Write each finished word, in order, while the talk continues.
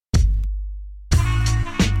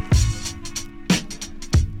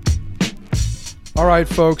All right,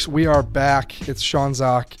 folks, we are back. It's Sean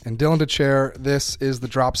Zock and Dylan DeChair. This is the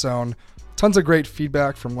Drop Zone. Tons of great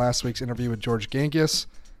feedback from last week's interview with George Genghis.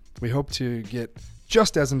 We hope to get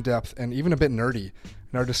just as in-depth and even a bit nerdy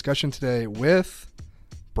in our discussion today with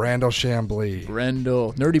Brandel Chamblee.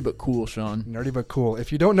 Brandel. Nerdy but cool, Sean. Nerdy but cool.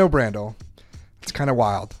 If you don't know Brandel, it's kind of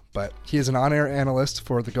wild, but he is an on-air analyst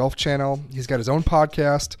for the Golf Channel. He's got his own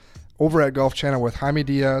podcast over at Golf Channel with Jaime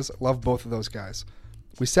Diaz. Love both of those guys.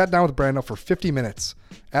 We sat down with Brandel for 50 minutes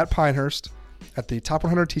at Pinehurst at the Top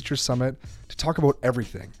 100 Teachers Summit to talk about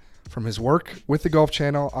everything from his work with the Golf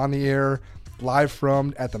Channel on the air, live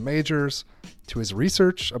from at the majors, to his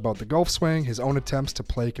research about the golf swing, his own attempts to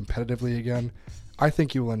play competitively again. I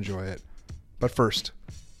think you will enjoy it. But first,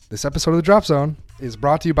 this episode of the Drop Zone is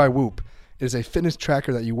brought to you by Whoop. It is a fitness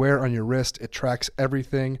tracker that you wear on your wrist. It tracks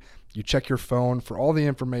everything. You check your phone for all the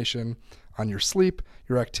information on your sleep,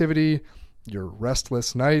 your activity, your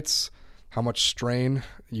restless nights, how much strain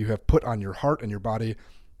you have put on your heart and your body.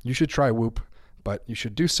 You should try Whoop, but you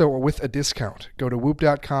should do so with a discount. Go to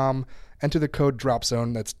whoop.com, enter the code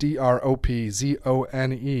DROPZONE, that's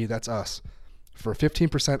DROPZONE, that's us, for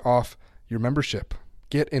 15% off your membership.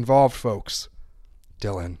 Get involved, folks.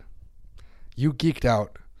 Dylan, you geeked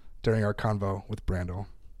out during our convo with Brandel.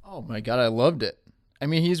 Oh my God, I loved it. I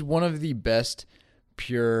mean, he's one of the best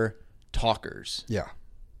pure talkers. Yeah.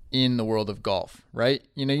 In the world of golf, right?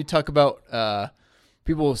 You know, you talk about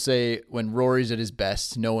people will say when Rory's at his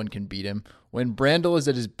best, no one can beat him. When Brandel is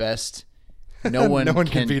at his best, no one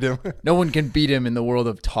can beat him. No one can beat him in the world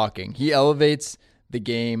of talking. He elevates the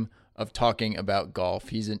game of talking about golf.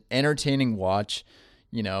 He's an entertaining watch.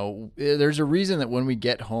 You know, there's a reason that when we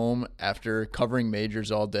get home after covering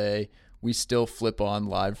majors all day, we still flip on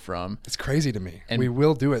live from. It's crazy to me. And we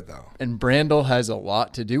will do it, though. And Brandel has a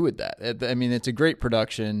lot to do with that. I mean, it's a great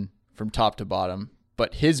production from top to bottom,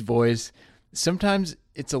 but his voice, sometimes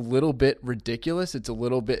it's a little bit ridiculous. It's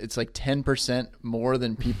like 10% more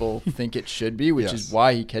than people think it should be, which is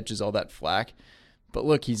why he catches all that flack. But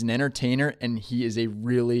look, he's an entertainer, and he is a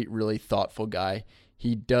really, really thoughtful guy.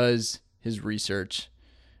 He does his research,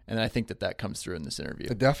 and I think that comes through in this interview.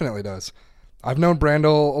 It definitely does. I've known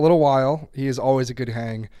Brandel a little while. He is always a good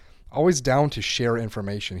hang, always down to share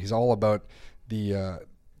information. He's all about the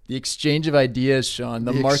exchange of ideas, Sean,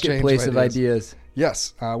 the marketplace of ideas.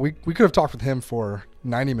 Yes. We could have talked with him for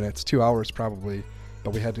 90 minutes, 2 hours probably,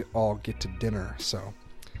 but we had to all get to dinner. So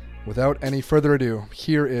without any further ado,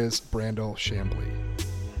 here is Brandel Chamblee.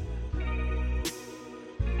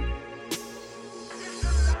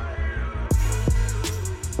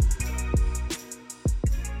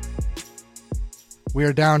 We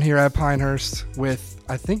are down here at Pinehurst with,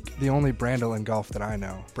 I think, the only Brandel in golf that I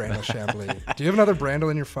know, Brandel Chamblee. Do you have another Brandel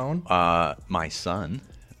in your phone? My son,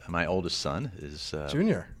 my oldest son, is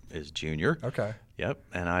Junior. Is Junior. Okay. Yep.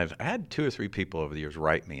 And I've had 2 or 3 people over the years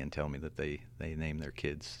write me and tell me that they name their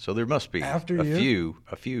kids. So there must be after a you?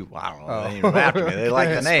 few. Well, I don't know. They name after me. They like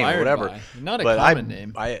the name or whatever. By. Not a common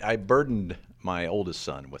name. I burdened my oldest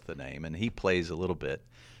son with the name, and he plays a little bit.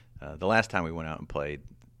 The last time we went out and played,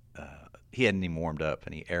 he hadn't even warmed up,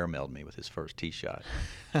 and he airmailed me with his first tee shot.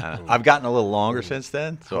 I've gotten a little longer since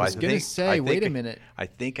then. So I was going to say, wait a minute. I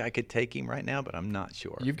think I could take him right now, but I'm not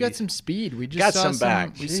sure. You've got some speed. We just got saw some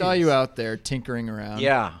back. We saw you out there tinkering around.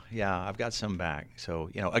 Yeah, I've got some back. So,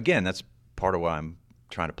 again, that's part of why I'm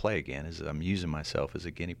trying to play again, is I'm using myself as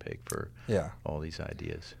a guinea pig for all these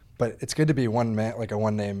ideas. But it's good to be one man, like a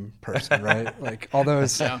one-name person, right? Like all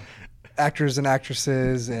those actors and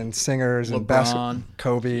actresses and singers LeBron, and basketball,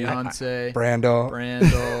 Kobe, Beyonce,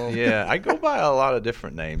 Brandel. Yeah, I go by a lot of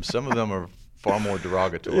different names. Some of them are far more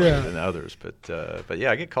derogatory than others, but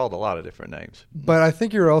yeah, I get called a lot of different names. But I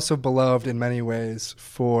think you're also beloved in many ways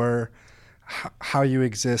for how you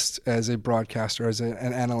exist as a broadcaster, as an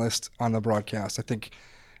analyst on the broadcast. I think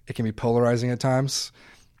it can be polarizing at times.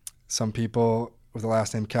 Some people with the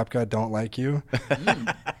last name Koepka don't like you.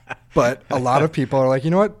 But a lot of people are like,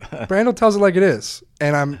 you know what? Brandel tells it like it is.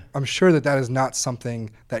 And I'm sure that is not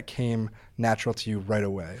something that came natural to you right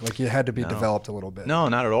away. Like it had to be developed a little bit. No,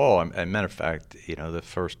 not at all. As a matter of fact, the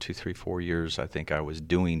first 2, 3, 4 years, I think I was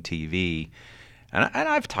doing TV. And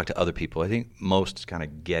I've talked to other people. I think most kind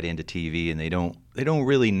of get into TV and they don't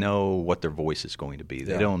really know what their voice is going to be.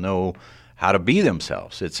 They don't know how to be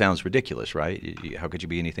themselves. It sounds ridiculous, right? How could you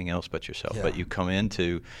be anything else but yourself? Yeah. But you come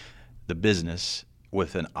into the business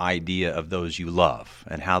with an idea of those you love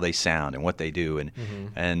and how they sound and what they do,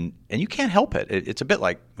 and you can't help it. It's a bit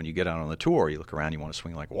like when you get out on the tour, you look around, you want to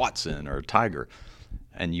swing like Watson or Tiger,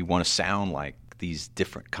 and you want to sound like these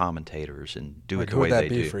different commentators and do like, it the way they do.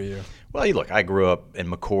 Who would that be for you? Well, look, I grew up, and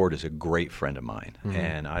McCord is a great friend of mine,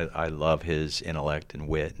 and I love his intellect and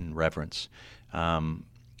wit and reverence.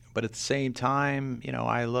 But at the same time,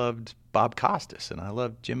 I loved Bob Costas, and I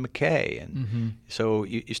loved Jim McKay, and so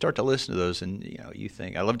you start to listen to those, and you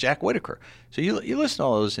think, I love Jack Whitaker. So you listen to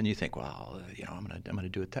all those, and you think, well, I'm gonna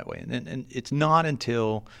do it that way, and it's not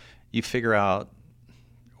until you figure out,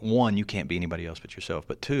 one, you can't be anybody else but yourself,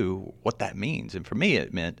 but two, what that means. And for me,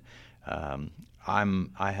 it meant I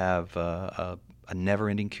have a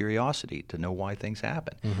never-ending curiosity to know why things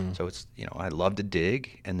happen. So it's I love to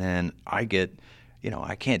dig, and then I get.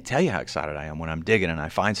 I can't tell you how excited I am when I'm digging and I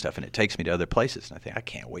find stuff and it takes me to other places. And I think, I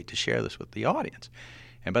can't wait to share this with the audience.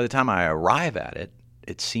 And by the time I arrive at it,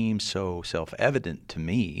 it seems so self-evident to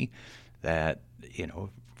me that,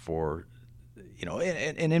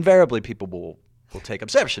 and invariably people will take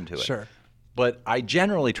exception to it. Sure. But I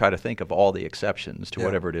generally try to think of all the exceptions to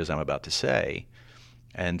whatever it is I'm about to say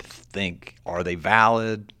and think, are they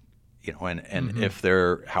valid? And if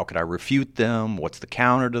they're, how could I refute them? What's the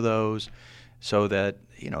counter to those? So that,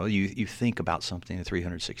 you think about something at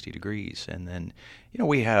 360 degrees. And then,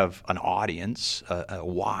 we have an audience, a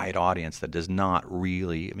wide audience that does not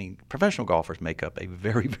really, professional golfers make up a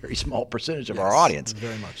very, very small percentage of our audience.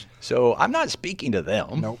 Very much. So I'm not speaking to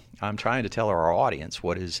them. Nope. I'm trying to tell our audience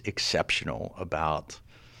what is exceptional about,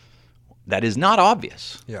 that is not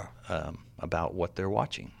obvious about what they're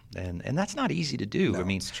watching. And that's not easy to do. No,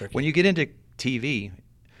 it's tricky. When you get into TV,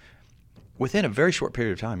 within a very short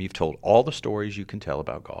period of time, you've told all the stories you can tell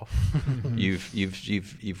about golf.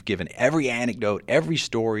 You've given every anecdote, every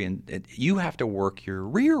story, and you have to work your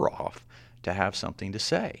rear off to have something to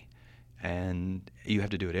say. And you have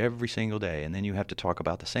to do it every single day. And then you have to talk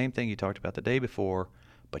about the same thing you talked about the day before,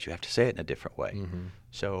 but you have to say it in a different way.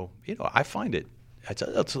 So, I find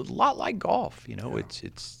it's a lot like golf.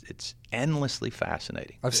 It's endlessly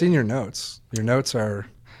fascinating. I've seen your notes. Your notes are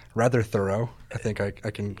rather thorough, I think I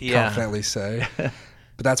can confidently say. But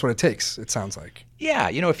that's what it takes, it sounds like. Yeah,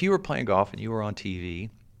 if you were playing golf and you were on TV,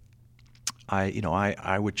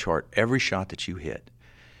 I would chart every shot that you hit.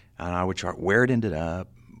 And I would chart where it ended up,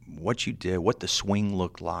 what you did, what the swing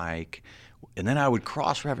looked like. And then I would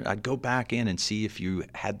cross-reference. I'd go back in and see if you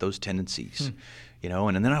had those tendencies,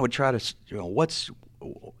 and then I would try to, what's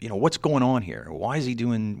going on here? Why is he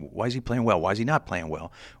playing well? Why is he not playing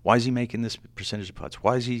well? Why is he making this percentage of putts?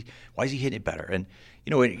 Why is he hitting it better? And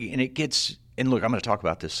and it gets, and look, I'm going to talk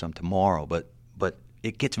about this some tomorrow, but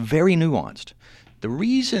it gets very nuanced. The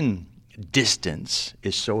reason distance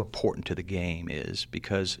is so important to the game is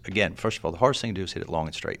because, again, first of all, the hardest thing to do is hit it long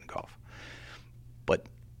and straight in golf. But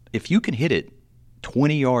if you can hit it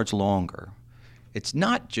 20 yards longer, it's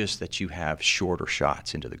not just that you have shorter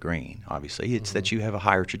shots into the green, obviously. It's that you have a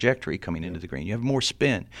higher trajectory coming into the green. You have more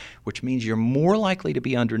spin, which means you're more likely to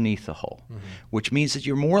be underneath the hole, which means that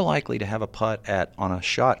you're more likely to have a putt on a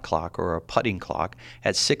shot clock or a putting clock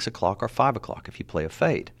at 6 o'clock or 5 o'clock if you play a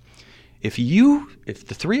fade. If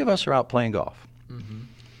the three of us are out playing golf, and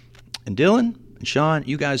Dylan and Sean,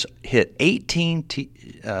 you guys hit 18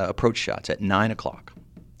 approach shots at 9 o'clock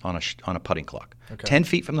on a putting clock. Okay. 10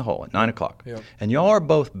 feet from the hole at 9 o'clock. Yep. And y'all are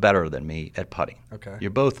both better than me at putting. Okay.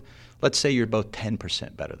 Let's say you're both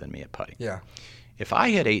 10% better than me at putting. Yeah. If I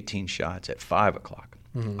hit 18 shots at 5 o'clock,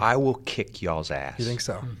 I will kick y'all's ass. You think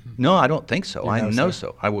so? No, I don't think so. I know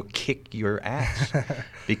so. I will kick your ass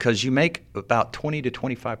because you make about 20 to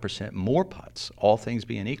 25% more putts, all things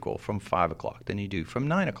being equal, from 5 o'clock than you do from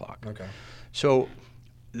 9 o'clock. Okay. So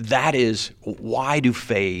that is why do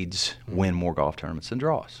fades win more golf tournaments than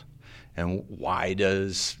draws? And why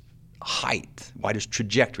does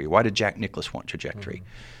trajectory, why did Jack Nicklaus want trajectory?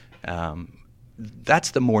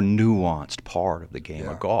 That's the more nuanced part of the game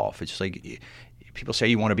of golf. It's like people say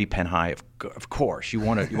you want to be pen high. Of course, you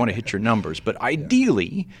want to hit your numbers, but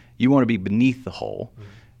ideally you want to be beneath the hole,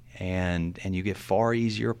 and you get far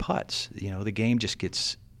easier putts. The game just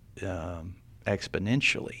gets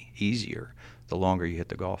exponentially easier the longer you hit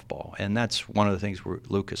the golf ball. And that's one of the things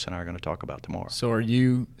Lucas and I are going to talk about tomorrow. So are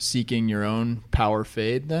you seeking your own power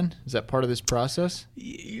fade then? Is that part of this process?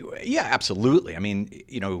 Yeah, absolutely.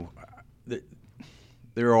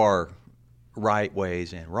 There are right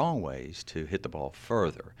ways and wrong ways to hit the ball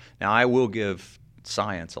further. Now, I will give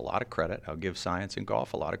science a lot of credit. I'll give science in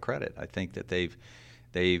golf a lot of credit. I think that they've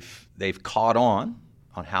caught on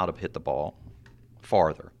how to hit the ball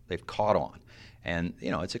farther. They've caught on. And,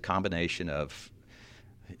 it's a combination of,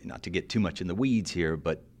 not to get too much in the weeds here,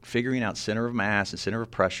 but figuring out center of mass and center of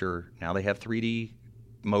pressure. Now they have 3D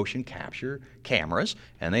motion capture cameras,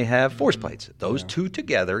 and they have force plates. Those two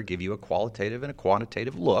together give you a qualitative and a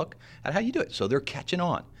quantitative look at how you do it. So they're catching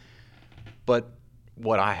on. But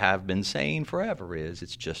what I have been saying forever is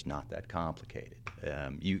it's just not that complicated.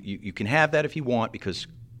 You can have that if you want, because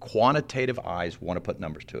quantitative eyes want to put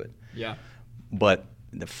numbers to it. Yeah. But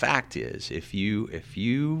the fact is, if you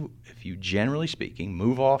generally speaking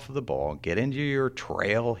move off of the ball, get into your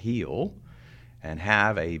trail heel, and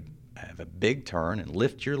have a big turn and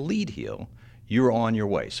lift your lead heel, you're on your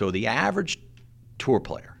way. So the average tour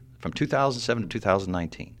player from 2007 to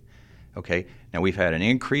 2019, okay, now we've had an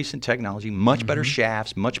increase in technology, much better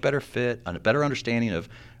shafts, much better fit, and a better understanding of,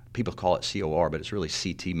 people call it COR, but it's really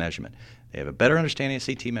CT measurement. They have a better understanding of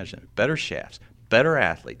CT measurement, better shafts, better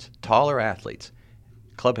athletes, taller athletes.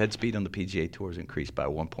 Club head speed on the PGA Tour has increased by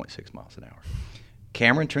 1.6 miles an hour.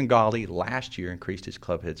 Cameron Tringali last year increased his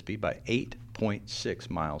club head speed by 8.6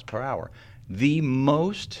 miles per hour. The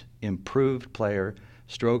most improved player,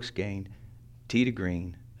 strokes gained, tee to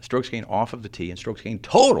green, strokes gained off of the tee, and strokes gained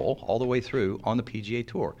total all the way through on the PGA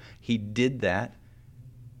Tour. He did that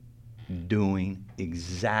doing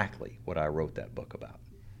exactly what I wrote that book about.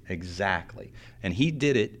 Exactly. And he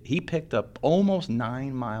did it. He picked up almost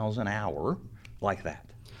 9 miles an hour like that.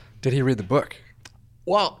 Did he read the book?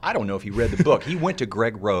 Well, I don't know if he read the book. He went to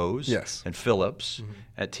Greg Rose and Phillips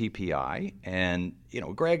at TPI. And,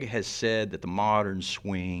 Greg has said that the modern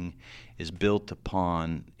swing is built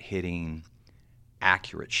upon hitting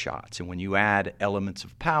accurate shots. And when you add elements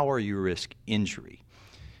of power, you risk injury.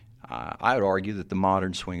 I would argue that the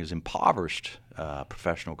modern swing has impoverished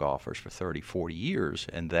professional golfers for 30, 40 years,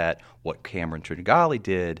 and that what Cameron Tringali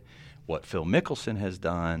did, what Phil Mickelson has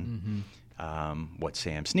done, what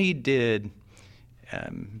Sam Snead did,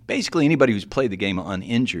 basically anybody who's played the game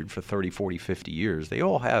uninjured for 30, 40, 50 years, they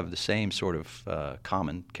all have the same sort of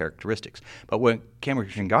common characteristics. But what Cameron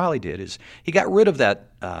Tringali did is he got rid of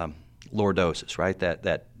that lordosis, right?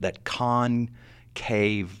 That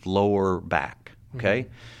concave lower back, okay?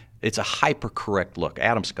 It's a hypercorrect look.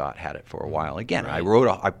 Adam Scott had it for a while. Again, right.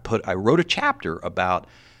 I wrote a chapter about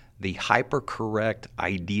the hypercorrect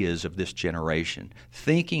ideas of this generation,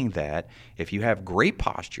 thinking that if you have great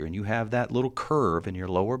posture and you have that little curve in your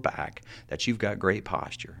lower back, that you've got great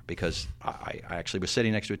posture. Because I actually was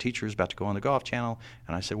sitting next to a teacher who's about to go on the Golf Channel,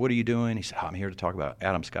 and I said, "What are you doing?" He said, "I'm here to talk about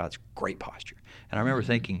Adam Scott's great posture." And I remember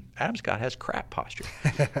thinking, Adam Scott has crap posture.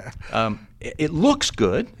 It looks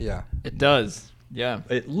good. Yeah, it does. Yeah,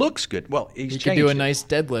 it looks good. Well, he could do a nice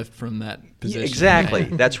deadlift from that position. Yeah, exactly.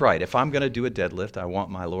 That's right. If I'm going to do a deadlift, I want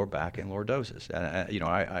my lower back in lordosis.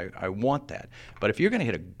 I want that. But if you're going to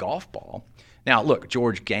hit a golf ball, now look,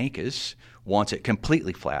 George Gankas wants it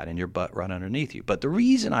completely flat and your butt right underneath you. But the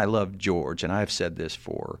reason I love George, and I've said this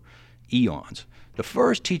for eons, the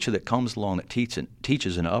first teacher that comes along that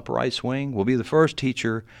teaches an upright swing will be the first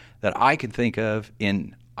teacher that I can think of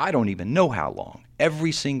in I don't even know how long.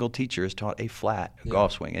 Every single teacher has taught a flat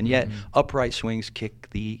golf swing, and yet upright swings kick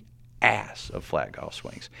the ass of flat golf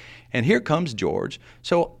swings. And here comes George.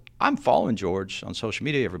 So I'm following George on social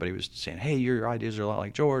media. Everybody was saying, "Hey, your ideas are a lot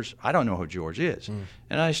like George." I don't know who George is.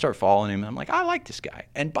 And I start following him, and I'm like, I like this guy.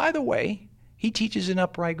 And by the way, he teaches an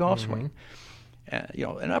upright golf swing.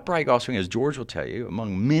 An upright golf swing, as George will tell you,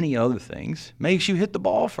 among many other things, makes you hit the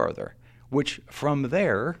ball further, which from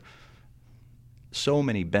there – so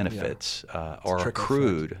many benefits are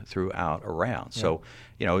accrued throughout a round. So,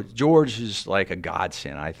 George is like a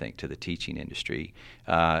godsend, I think, to the teaching industry.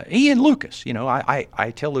 He and Lucas,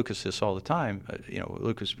 I tell Lucas this all the time.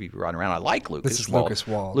 Lucas be running around. I like Lucas. This is Lucas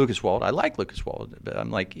Wald. Lucas Wald. I like Lucas Wald. But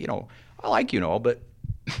I'm like, I like you and all, but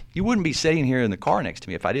you wouldn't be sitting here in the car next to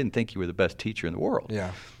me if I didn't think you were the best teacher in the world.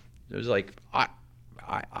 Yeah. It was like,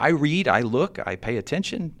 I read, I look, I pay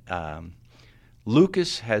attention.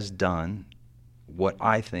 Lucas has done what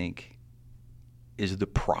I think is the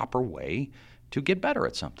proper way to get better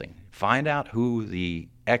at something. Find out who the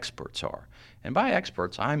experts are. And by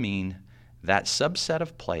experts, I mean that subset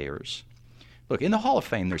of players. Look, in the Hall of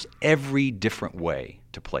Fame, there's every different way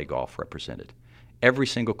to play golf represented. Every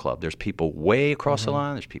single club. There's people way across the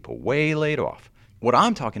line. There's people way laid off. What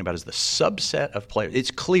I'm talking about is the subset of players.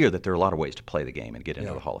 It's clear that there are a lot of ways to play the game and get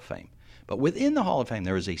into the Hall of Fame. But within the Hall of Fame,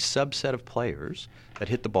 there is a subset of players that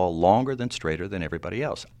hit the ball longer than straighter than everybody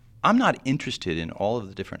else. I'm not interested in all of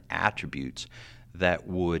the different attributes that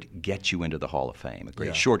would get you into the Hall of Fame. A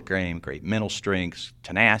great short game, great mental strength,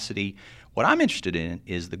 tenacity. What I'm interested in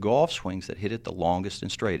is the golf swings that hit it the longest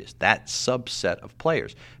and straightest, that subset of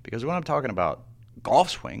players. Because when I'm talking about golf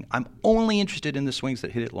swing, I'm only interested in the swings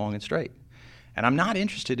that hit it long and straight. And I'm not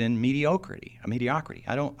interested in mediocrity.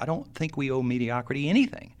 I don't think we owe mediocrity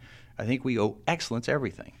anything. I think we owe excellence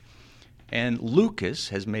everything. And Lucas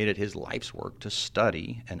has made it his life's work to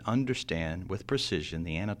study and understand with precision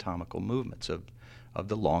the anatomical movements of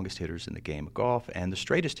the longest hitters in the game of golf and the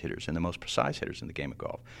straightest hitters and the most precise hitters in the game of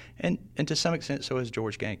golf. And to some extent, so has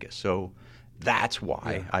George Gankas. So that's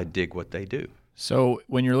why I dig what they do. So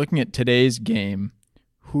when you're looking at today's game,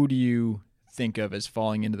 who do you think of as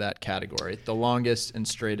falling into that category, the longest and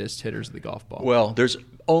straightest hitters of the golf ball? Well, there's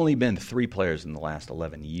only been 3 players in the last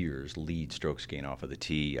 11 years lead strokes gained off of the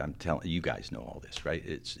tee. I'm telling you guys know all this, right?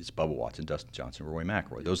 It's Bubba Watson, Dustin Johnson, Rory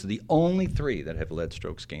McIlroy. Those are the only 3 that have led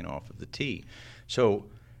strokes gained off of the tee. So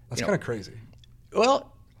that's kind of crazy.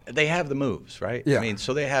 Well, they have the moves, right? Yeah. I mean,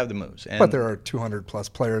 so they have the moves. And but there are 200 plus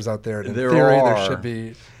players out there. In there theory, are, there should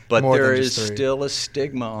be. But more there than is just 3. still a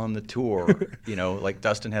stigma on the tour. Like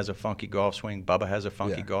Dustin has a funky golf swing, Bubba has a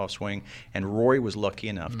funky golf swing, and Rory was lucky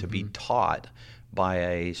enough to be taught by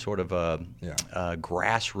a sort of a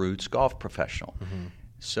grassroots golf professional.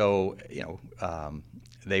 So,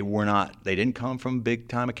 they didn't come from big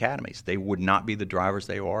time academies. They would not be the drivers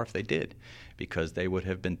they are if they did, because they would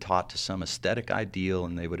have been taught to some aesthetic ideal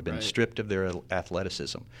and they would have been stripped of their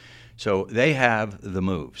athleticism. So they have the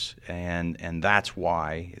moves, and that's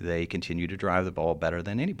why they continue to drive the ball better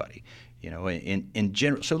than anybody. In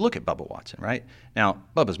general. So look at Bubba Watson, right? Now,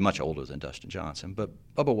 Bubba's much older than Dustin Johnson, but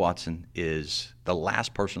Bubba Watson is the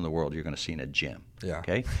last person in the world you're going to see in a gym. Yeah.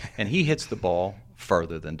 Okay? And he hits the ball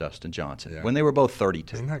further than Dustin Johnson when they were both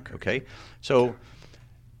 32. Isn't that crazy? Okay? So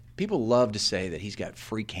people love to say that he's got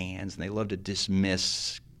freak hands, and they love to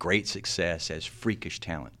dismiss great success as freakish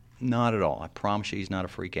talent. Not at all. I promise you he's not a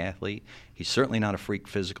freak athlete. He's certainly not a freak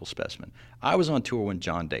physical specimen. I was on tour when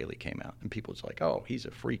John Daly came out, and people was like, oh, he's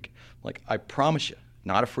a freak. Like, I promise you,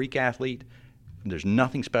 not a freak athlete. There's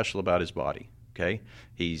nothing special about his body, okay?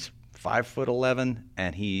 He's 5'11",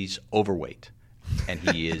 and he's overweight. And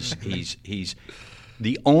he's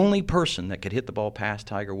the only person that could hit the ball past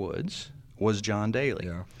Tiger Woods was John Daly.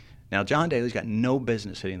 Yeah. Now, John Daly's got no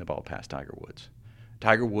business hitting the ball past Tiger Woods.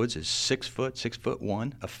 Tiger Woods is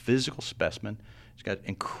 6'1", a physical specimen. He's got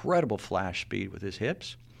incredible flash speed with his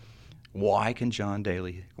hips. Why could John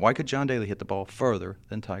Daly hit the ball further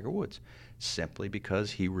than Tiger Woods? Simply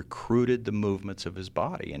because he recruited the movements of his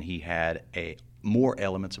body, and he had more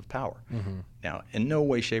elements of power. Now, in no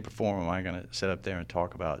way, shape, or form am I going to sit up there and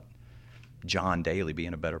talk about John Daly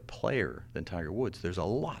being a better player than Tiger Woods. There's a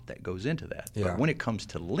lot that goes into that. Yeah. But when it comes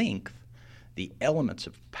to length, the elements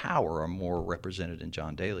of power are more represented in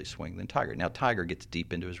John Daly's swing than Tiger. Now, Tiger gets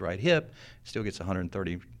deep into his right hip, still gets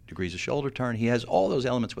 130 degrees of shoulder turn. He has all those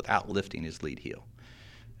elements without lifting his lead heel.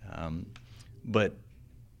 But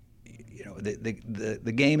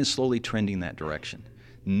the game is slowly trending that direction.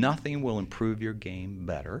 Nothing will improve your game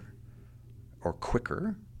better or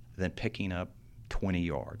quicker than picking up 20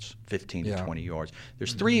 yards, 15 to 20 yards.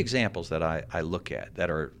 There's 3 examples that I look at that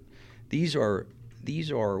are these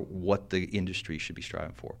are what the industry should be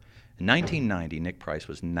striving for. In 1990, Nick Price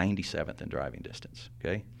was 97th in driving distance.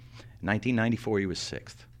 Okay, in 1994 he was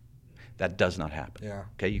 6th. That does not happen. Yeah.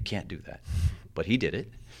 Okay, you can't do that. But he did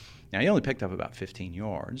it. Now he only picked up about 15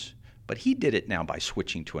 yards, but he did it now by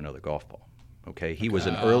switching to another golf ball. Okay, he was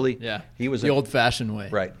an early. He was the old-fashioned way.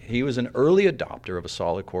 Right. He was an early adopter of a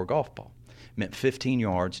solid core golf ball. It meant 15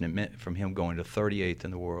 yards, and it meant from him going to 38th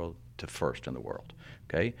in the world to 1st in the world.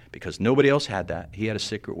 Okay, because nobody else had that. He had a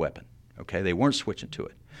secret weapon. Okay, they weren't switching to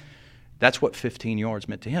it. That's what 15 yards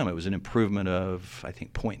meant to him. It was an improvement of, I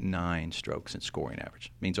think, 0.9 strokes in scoring average.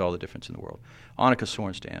 It means all the difference in the world. Annika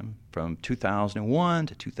Sorenstam, from 2001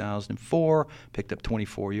 to 2004, picked up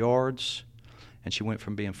 24 yards, and she went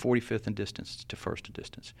from being 45th in distance to 1st in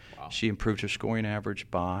distance. Wow. She improved her scoring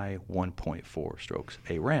average by 1.4 strokes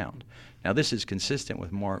a round. Now, this is consistent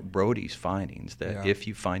with Mark Brody's findings that if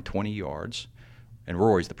you find 20 yards, and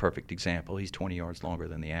Rory's the perfect example, he's 20 yards longer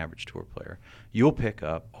than the average tour player, you'll pick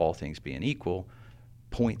up, all things being equal,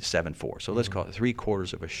 0.74. So let's call it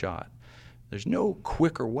 3/4 of a shot. There's no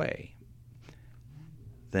quicker way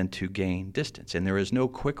than to gain distance. And there is no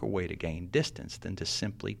quicker way to gain distance than to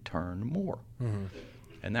simply turn more.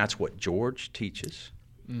 And that's what George teaches,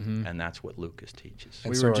 and that's what Lucas teaches.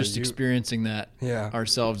 We were just experiencing that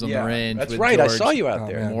ourselves on the range. That's with right. George. I saw you out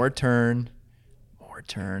there. Man. More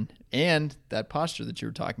turn, and that posture that you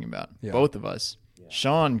were talking about. Yeah. Both of us. Yeah.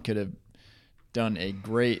 Sean could have done a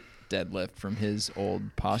great deadlift from his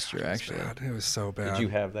old posture, actually. It was so bad. Did you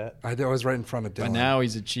have that? I was right in front of Dylan. But now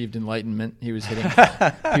he's achieved enlightenment. He was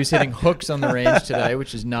hitting hooks on the range today,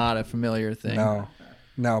 which is not a familiar thing.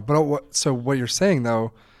 No. But what you're saying,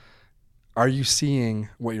 though, are you seeing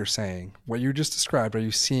what you're saying? What you just described, are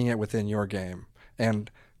you seeing it within your game? And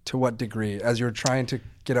To what degree? As you're trying to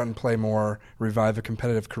get out and play more, revive a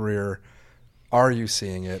competitive career, are you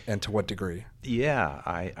seeing it, and to what degree? Yeah,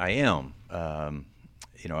 I am.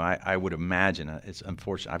 I would imagine, it's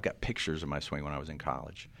unfortunate, I've got pictures of my swing when I was in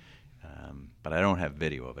college, but I don't have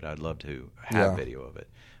video of it. I'd love to have video of it.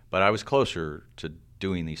 But I was closer to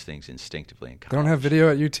doing these things instinctively in college. They don't have video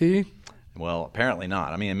at UT? Well, apparently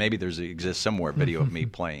not. I mean, maybe exists somewhere video of me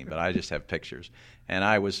playing, but I just have pictures. And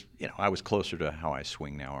I was closer to how I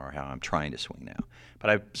swing now, or how I'm trying to swing now. But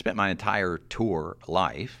I spent my entire tour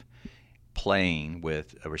life playing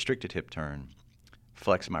with a restricted hip turn,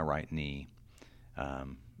 flex my right knee,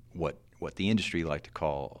 what the industry like to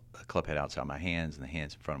call a club head outside my hands and the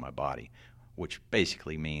hands in front of my body, which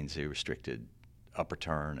basically means a restricted upper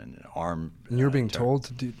turn and an arm. And you were being turn.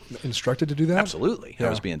 Instructed to do that? Absolutely. Yeah. I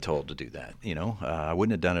was being told to do that. I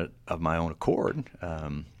wouldn't have done it of my own accord.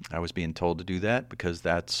 I was being told to do that because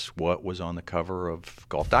that's what was on the cover of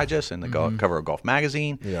Golf Digest and the cover of Golf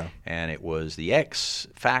Magazine. Yeah. And it was the X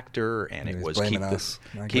factor, and it was keep us.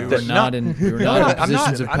 We were not in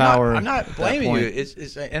positions of power. I'm not blaming you.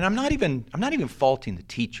 And I'm not even faulting the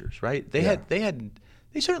teachers. Right? They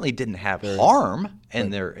certainly didn't have harm in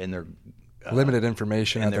their limited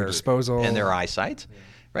information at their disposal and their eyesight,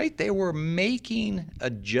 right? They were making a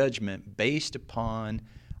judgment based upon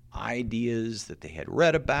ideas that they had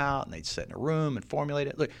read about, and they'd sit in a room and formulate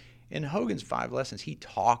it. Look, in Hogan's 5 lessons, he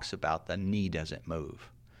talks about the knee doesn't move.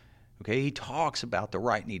 Okay, he talks about the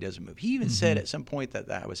right knee doesn't move. He even said at some point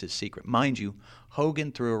that was his secret. Mind you,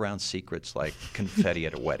 Hogan threw around secrets like confetti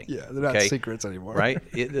at a wedding. Yeah, they're not secrets anymore, right?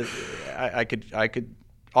 I could.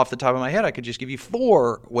 Off the top of my head, I could just give you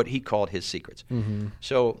 4 what he called his secrets. Mm-hmm.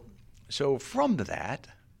 So from that,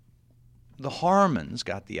 the Harmons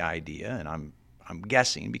got the idea, and I'm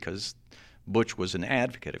guessing because Butch was an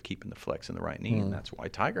advocate of keeping the flex in the right knee, and that's why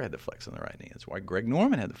Tiger had the flex in the right knee. That's why Greg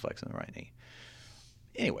Norman had the flex in the right knee.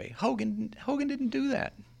 Anyway, Hogan didn't do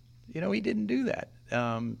that. He didn't do that.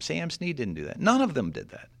 Sam Snead didn't do that. None of them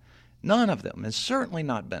did that. None of them, and certainly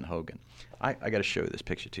not Ben Hogan. I got to show you this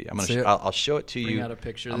picture to you. I'll show it to you. Bring out a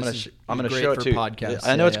picture. I'm going to great show it for to you. podcasts.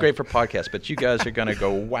 I know it's great for podcasts, but you guys are going to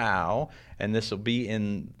go wow, and this will be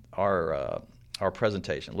in our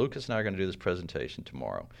presentation. Lucas and I are going to do this presentation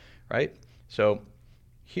tomorrow, right? So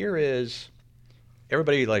here is.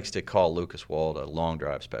 Everybody likes to call Lucas Wald a long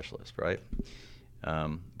drive specialist, right?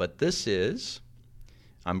 But this is.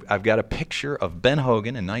 I've got a picture of Ben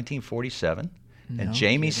Hogan in 1947. And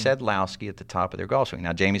Jamie Sedlowski at the top of their golf swing.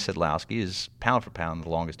 Now, Jamie Sedlowski is pound for pound the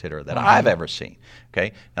longest hitter that I've ever seen.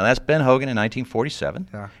 Okay, now that's Ben Hogan in 1947,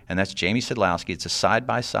 and that's Jamie Sedlowski. It's a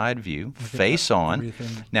side-by-side view, face on.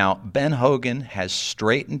 Everything. Now, Ben Hogan has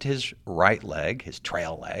straightened his right leg, his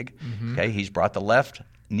trail leg. Okay, he's brought the left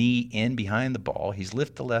knee in behind the ball. He's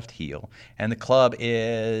lifted the left heel, and the club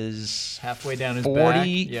is halfway down his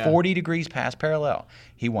 40 degrees past parallel.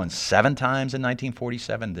 He won 7 times in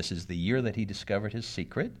 1947. This is the year that he discovered his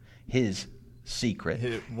secret.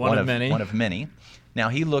 One of many. Now,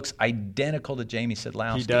 he looks identical to Jamie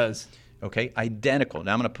Sedlowski. He does. Okay, identical.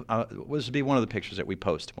 Now, this will be one of the pictures that we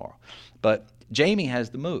post tomorrow. But Jamie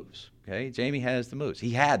has the moves. Okay, Jamie has the moves.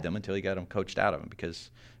 He had them until he got them coached out of him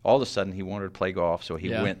because all of a sudden he wanted to play golf, so he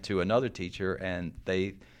went to another teacher, and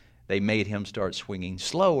they made him start swinging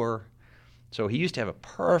slower. So he used to have a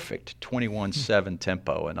perfect 21-7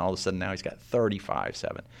 tempo, and all of a sudden now he's got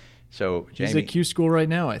 35-7. So Jamie, he's at Q School right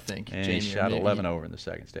now, I think. And he shot 11 over in the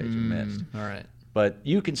second stage and missed. All right. But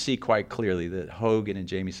you can see quite clearly that Hogan and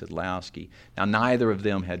Jamie Sedlowski, now neither of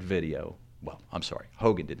them had video. Well, I'm sorry,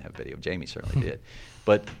 Hogan didn't have video. Jamie certainly did.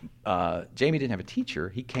 But Jamie didn't have a teacher.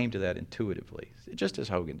 He came to that intuitively, just as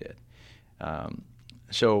Hogan did.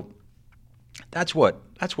 So that's what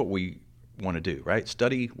we want to do, right?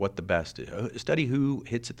 Study what the best is. Study who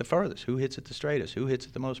hits it the furthest, who hits it the straightest, who hits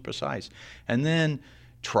it the most precise, and then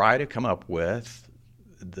try to come up with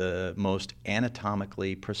the most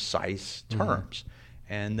anatomically precise terms,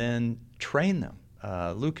 and then train them.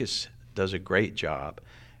 Lucas does a great job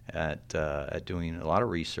at doing a lot of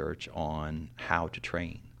research on how to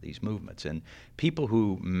train these movements. And people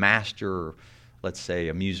who master, let's say,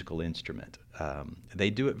 a musical instrument, they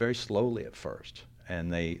do it very slowly at first,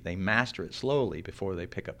 and they master it slowly before they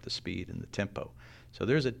pick up the speed and the tempo. So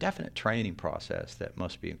there's a definite training process that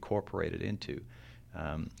must be incorporated into.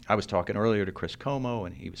 I was talking earlier to Chris Como,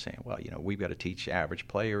 and he was saying, well, we've got to teach average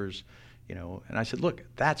players, and I said, look,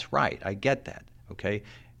 that's right. I get that, okay?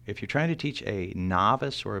 If you're trying to teach a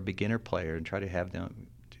novice or a beginner player and try to have them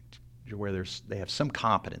where they have some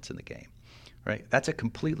competence in the game, right? That's a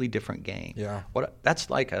completely different game. Yeah. That's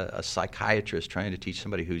like a psychiatrist trying to teach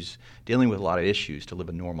somebody who's dealing with a lot of issues to live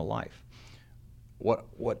a normal life.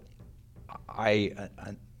 what I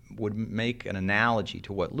would make an analogy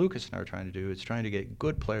to what Lucas and I are trying to do is trying to get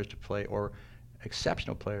good players to play or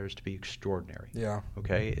exceptional players to be extraordinary. Yeah.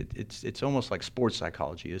 Okay. It's almost like sports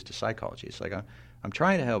psychology is to psychology. It's like I'm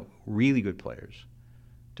trying to help really good players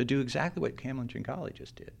to do exactly what Cameron Giancarlo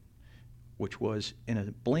just did, which was in a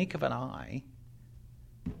blink of an eye,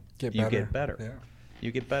 you get better. Yeah.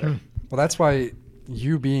 You get better. Well, that's why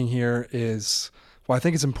you being here is, well, I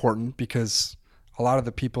think it's important because a lot of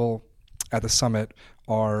the people at the summit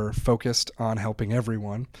are focused on helping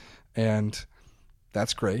everyone, and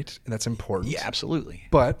that's great and that's important. Yeah, absolutely.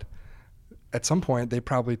 But at some point, they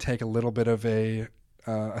probably take a little bit of a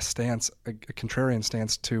stance, a contrarian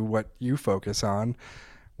stance to what you focus on,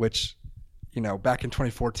 which, you know, back in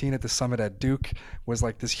 2014 at the summit at Duke was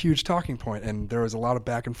like this huge talking point, and there was a lot of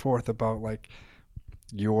back and forth about like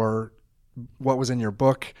what was in your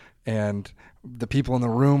book and the people in the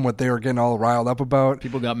room, what they were getting all riled up about.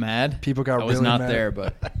 People got mad. People got really mad. I was not there,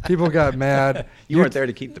 but people got mad. You weren't there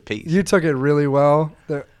to keep the peace. You took it really well.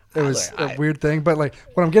 It was a weird thing, but like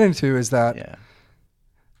what I'm getting to is that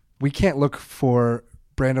we can't look for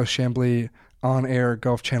Brando Chambly, on-air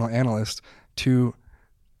Golf Channel analyst, to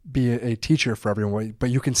be a teacher for everyone, but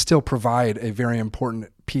you can still provide a very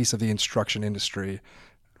important piece of the instruction industry,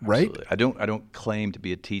 right? Absolutely. I don't claim to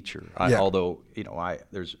be a teacher, although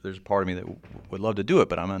there's a part of me that would love to do it,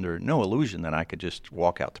 but I'm under no illusion that I could just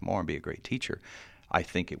walk out tomorrow and be a great teacher. I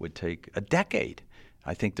think it would take a decade.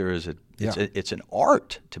 I think there is it's an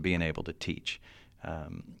art to being able to teach. I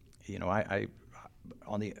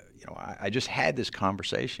just had this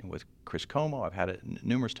conversation with Chris Como. I've had it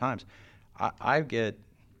numerous times. I get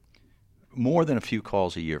more than a few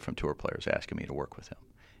calls a year from tour players asking me to work with them.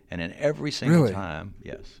 And in every single time,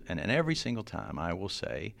 and in every single time I will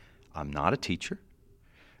say, I'm not a teacher.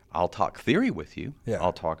 I'll talk theory with you. Yeah.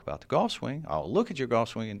 I'll talk about the golf swing. I'll look at your golf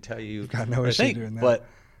swing and tell you. You've got no issue doing that. But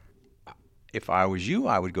if I was you,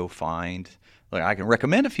 I would go find, I can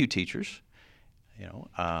recommend a few teachers.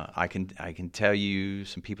 I can tell you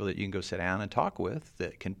some people that you can go sit down and talk with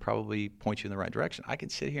that can probably point you in the right direction. I can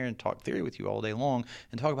sit here and talk theory with you all day long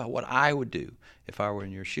and talk about what I would do if I were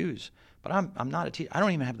in your shoes. But I'm not a teacher. I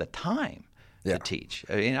don't even have the time to teach.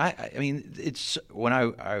 I mean, it's when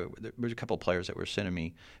there was a couple of players that were sending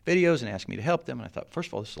me videos and asking me to help them, and I thought, first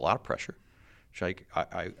of all, this is a lot of pressure.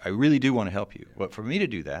 I really do want to help you, but for me to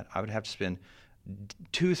do that, I would have to spend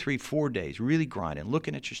 2, 3, 4 days really grinding,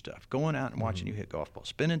 looking at your stuff, going out and watching you hit golf balls,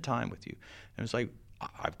 spending time with you. And it's like,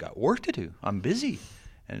 I've got work to do. I'm busy.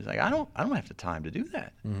 And it's like, I don't have the time to do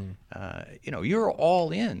that. You're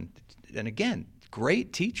all in. And again,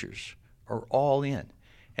 great teachers are all in.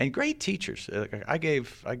 And great teachers, I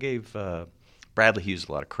gave Bradley Hughes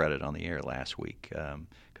a lot of credit on the air last week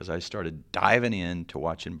because I started diving into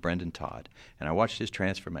watching Brendan Todd, and I watched his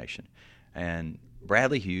transformation. And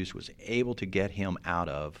Bradley Hughes was able to get him out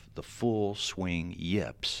of the full swing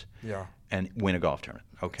yips and win a golf tournament.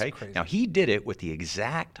 Okay? Now, he did it with the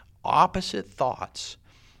exact opposite thoughts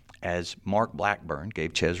as Mark Blackburn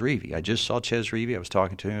gave Ches Reavie. I just saw Ches Reavie. I was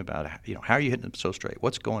talking to him about, how are you hitting them so straight?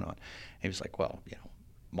 What's going on? And he was like, well,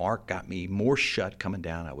 Mark got me more shut coming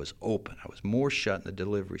down. I was open. I was more shut in the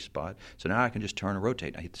delivery spot. So now I can just turn and rotate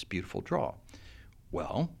and I hit this beautiful draw.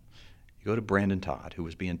 Well, you go to Brandon Todd, who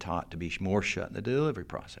was being taught to be more shut in the delivery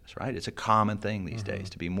process, right? It's a common thing these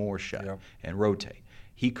days to be more shut and rotate.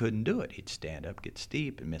 He couldn't do it. He'd stand up, get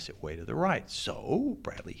steep, and miss it way to the right. So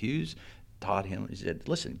Bradley Hughes taught him, he said,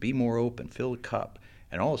 listen, be more open, fill the cup,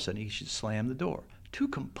 and all of a sudden he should slam the door. Two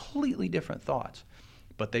completely different thoughts,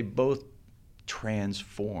 but they both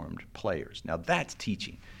transformed players. Now that's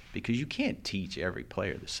teaching, because you can't teach every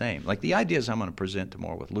player the same. Like the ideas I'm going to present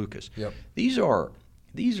tomorrow with Lucas, these are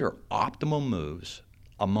optimal moves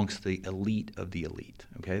amongst the elite of the elite.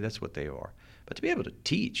 Okay, that's what they are. But to be able to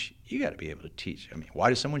teach, you got to be able to teach. I mean, why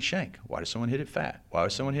does someone shank? Why does someone hit it fat? Why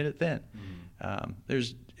does someone hit it thin?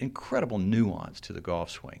 There's incredible nuance to the golf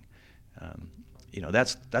swing.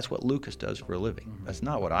 That's what Lucas does for a living. That's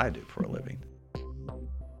not what I do for a living.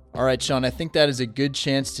 All right, Sean, I think that is a good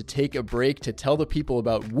chance to take a break to tell the people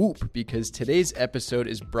about Whoop, because today's episode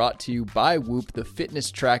is brought to you by Whoop, the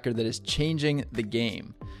fitness tracker that is changing the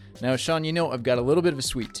game. Now, Sean, I've got a little bit of a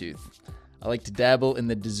sweet tooth. I like to dabble in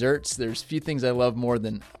the desserts. There's few things I love more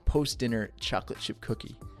than a post-dinner chocolate chip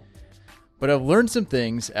cookie. But I've learned some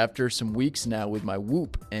things after some weeks now with my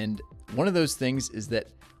Whoop, and one of those things is that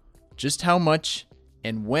just how much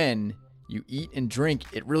and when you eat and drink,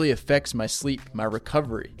 it really affects my sleep, my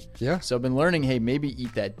recovery. Yeah. So I've been learning, hey, maybe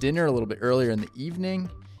eat that dinner a little bit earlier in the evening,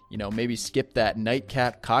 maybe skip that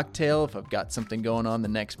nightcap cocktail if I've got something going on the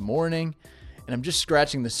next morning. And I'm just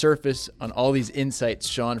scratching the surface on all these insights,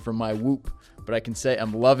 Sean, from my Whoop. But I can say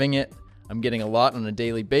I'm loving it. I'm getting a lot on a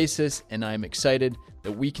daily basis, and I'm excited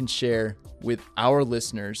that we can share with our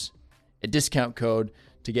listeners a discount code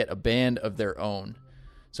to get a band of their own.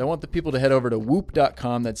 So I want the people to head over to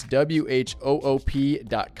whoop.com, that's WHOOP.com,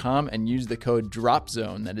 and use the code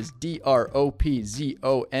DROPZONE, that is DROPZONE,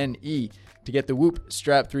 to get the Whoop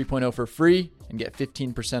Strap 3.0 for free and get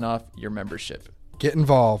 15% off your membership. Get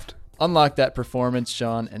involved. Unlock that performance,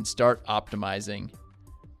 Sean, and start optimizing.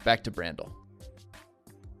 Back to Brandel.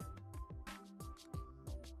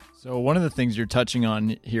 So one of the things you're touching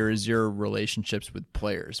on here is your relationships with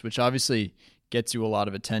players, which obviously gets you a lot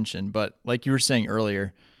of attention. But like you were saying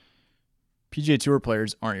earlier, PGA Tour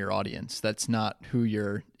players aren't your audience. That's not who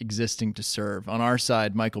you're existing to serve. On our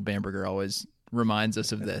side, Michael Bamberger always reminds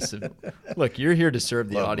us of this. Look, you're here to serve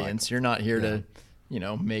the audience. Michael. You're not here to,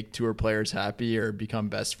 make tour players happy or become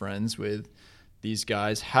best friends with these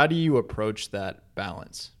guys. How do you approach that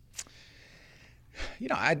balance?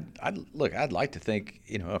 I'd like to think,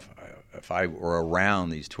 if I were around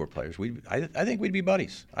these tour players, I think we'd be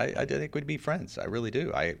buddies. I think we'd be friends. I really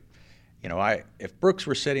do. If Brooks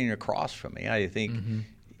were sitting across from me, I think,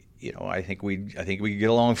 I think we could get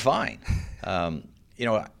along fine.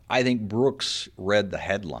 I think Brooks read the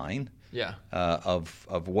headline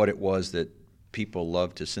of what it was that people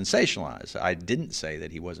love to sensationalize. I didn't say that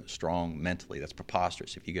he wasn't strong mentally. That's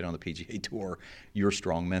preposterous. If you get on the PGA Tour, you're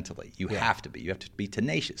strong mentally. You have to be. You have to be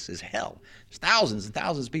tenacious as hell. There's thousands and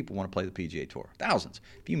thousands of people want to play the PGA Tour. Thousands.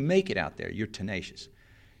 If you make it out there, you're tenacious.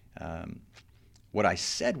 What I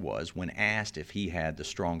said was, when asked if he had the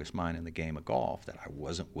strongest mind in the game of golf, that I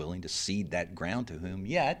wasn't willing to cede that ground to him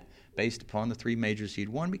yet, based upon the 3 majors he'd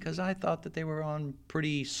won, because I thought that they were on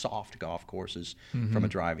pretty soft golf courses from a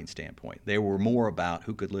driving standpoint. They were more about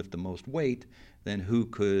who could lift the most weight than who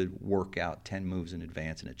could work out 10 moves in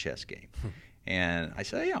advance in a chess game. And I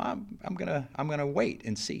said, I'm gonna wait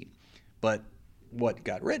and see. But what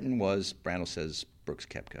got written was Brandel says Brooks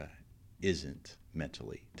Koepka isn't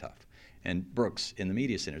mentally tough. And Brooks in the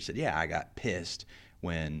media center said, I got pissed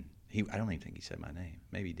when I don't even think he said my name.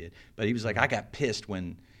 Maybe he did. But he was like, I got pissed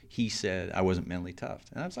when he said I wasn't mentally tough.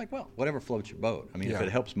 And I was like, well, whatever floats your boat. I mean, if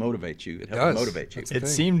it helps motivate you, it helps motivate you. It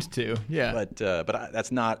seemed to, yeah. But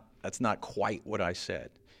that's not quite what I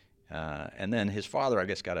said. And then his father, I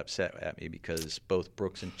guess, got upset at me because both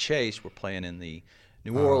Brooks and Chase were playing in the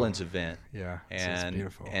New Orleans event. Yeah, and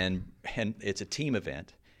beautiful. And it's a team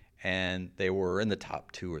event. And they were in the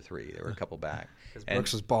top 2 or 3. They were a couple back. Because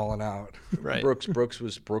Brooks was balling out. Right. Brooks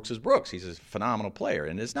is Brooks. He's a phenomenal player.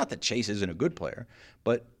 And it's not that Chase isn't a good player,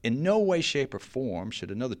 but in no way, shape, or form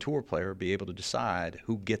should another tour player be able to decide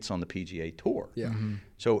who gets on the PGA Tour. Yeah. Mm-hmm.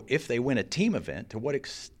 So if they win a team event, to what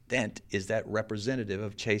extent is that representative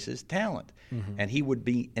of Chase's talent? Mm-hmm. And he would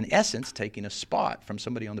be, in essence, taking a spot from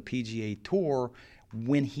somebody on the PGA Tour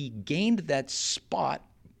when he gained that spot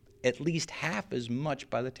at least half as much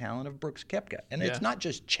by the talent of Brooks Koepka. And it's not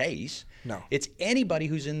just Chase. No. It's anybody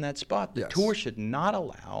who's in that spot. The Yes. tour should not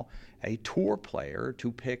allow a tour player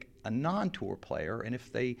to pick a non-tour player. And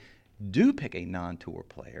if they do pick a non-tour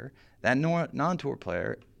player, that non-tour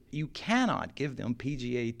player, you cannot give them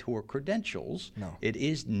PGA Tour credentials. No. It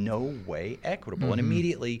is no way equitable. And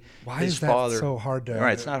immediately Why his is that father, so hard to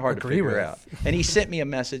Right, it's not hard to agree figure with? out. And he sent me a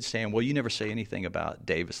message saying, well, you never say anything about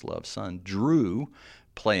Davis Love's son, Drew,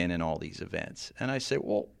 playing in all these events. And I said,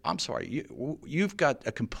 well, I'm sorry, you've got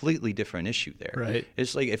a completely different issue there. Right.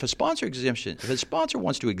 It's like if a sponsor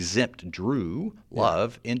wants to exempt Drew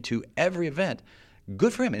Love into every event,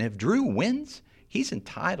 good for him. And if Drew wins, he's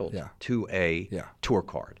entitled to a tour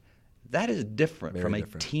card. That is different from a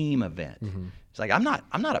team event. Mm-hmm. It's like I'm not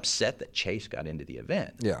upset that Chase got into the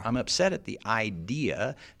event. Yeah. I'm upset at the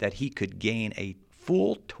idea that he could gain a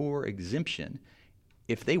full tour exemption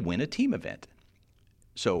if they win a team event.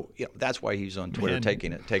 So that's why he's on Twitter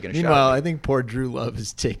taking a shot. Meanwhile, I think poor Drew Love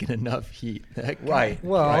has taken enough heat. That guy, right.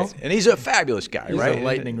 Well, right. And he's a fabulous guy, he's right? a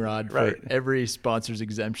lightning rod for right. every sponsor's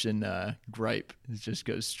exemption gripe. It just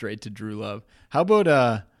goes straight to Drew Love. How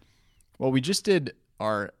about we just did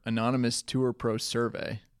our anonymous Tour Pro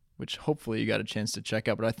survey, which hopefully you got a chance to check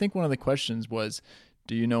out. But I think one of the questions was,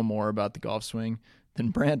 do you know more about the golf swing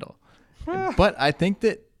than Brandel? But I think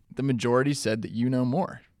that the majority said that you know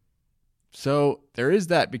more. So there is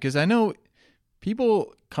that, because I know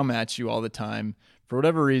people come at you all the time for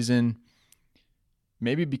whatever reason,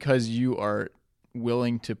 maybe because you are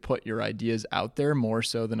willing to put your ideas out there more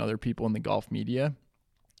so than other people in the golf media.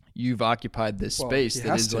 You've occupied this space he that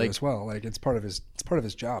has is to like as well. Like it's part of his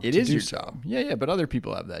job. It to is do your so. job. Yeah, but other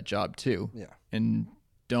people have that job too. Yeah. And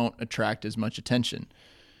don't attract as much attention.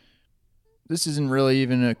 this isn't really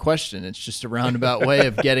even a question. It's just a roundabout way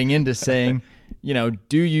of getting into saying,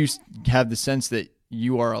 do you have the sense that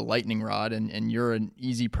you are a lightning rod and you're an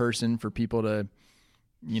easy person for people to,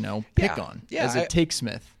 pick on as a take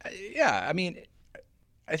Smith? Yeah. I mean,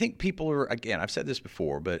 I think people are, again, I've said this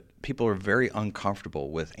before, but people are very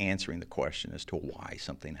uncomfortable with answering the question as to why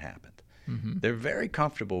something happened. Mm-hmm. They're very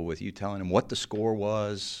comfortable with you telling them what the score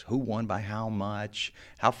was, who won by how much,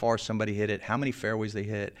 how far somebody hit it, how many fairways they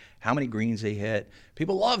hit, how many greens they hit.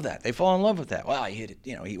 People love that. They fall in love with that. Well, he hit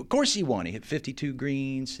it, of course he won. He hit 52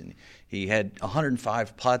 greens and he had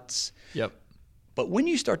 105 putts. Yep. But when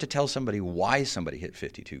you start to tell somebody why somebody hit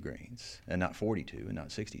 52 greens and not 42 and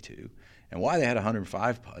not 62, and why they had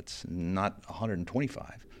 105 putts and not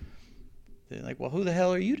 125, they're like, well, who the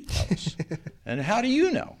hell are you to tell us? And how do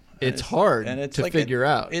you know? It's hard to figure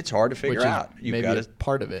out. It's hard to figure out. You've got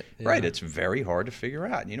part of it. Right. It's very hard to figure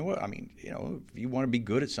out. You know what? I mean, if you want to be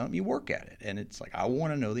good at something, you work at it. And it's like, I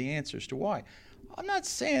want to know the answers to why. I'm not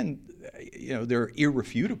saying, they're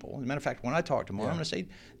irrefutable. As a matter of fact, when I talk tomorrow, I'm going to say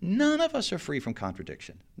none of us are free from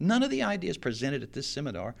contradiction. None of the ideas presented at this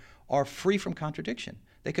seminar are free from contradiction.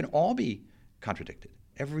 They can all be contradicted,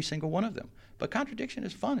 every single one of them. But contradiction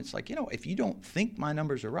is fun. It's like, if you don't think my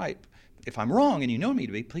numbers are right, if I'm wrong and you know me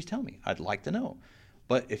to be, please tell me. I'd like to know.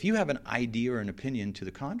 But if you have an idea or an opinion to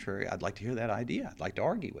the contrary, I'd like to hear that idea. I'd like to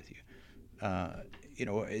argue with you.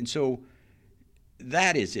 And so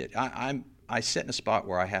that is it. I sit in a spot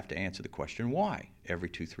where I have to answer the question why every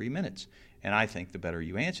 2-3 minutes. And I think the better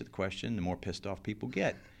you answer the question, the more pissed off people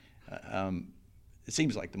get. It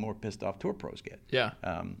seems like the more pissed off tour pros get. Yeah.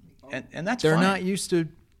 And that's they're fine. not used to.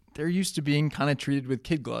 They're used to being kind of treated with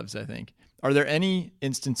kid gloves, I think. Are there any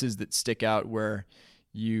instances that stick out where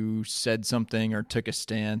you said something or took a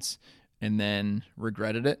stance and then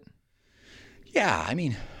regretted it? Yeah, I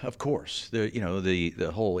mean, of course.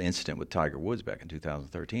 The whole incident with Tiger Woods back in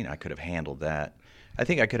 2013, I could have handled that. I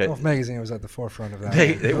think I could have. Golf Magazine was at the forefront of that.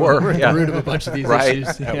 They were. We're at the root of a bunch of these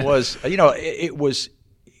issues. Yeah. It was. It was.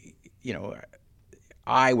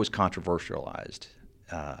 I was controversialized,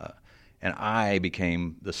 and I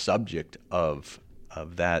became the subject of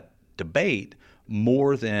that debate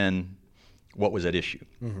more than what was at issue.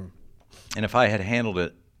 Mm-hmm. And if I had handled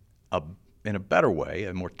it in a better way,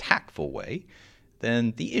 a more tactful way,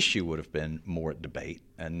 then the issue would have been more at debate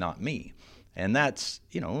and not me. And that's,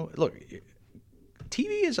 look,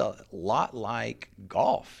 TV is a lot like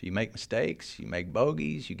golf. You make mistakes, you make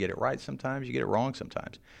bogeys, you get it right sometimes, you get it wrong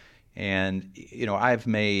sometimes. And I've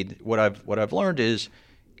made what I've learned is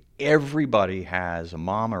everybody has a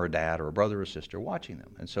mom or a dad or a brother or sister watching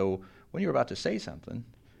them. And so when you're about to say something,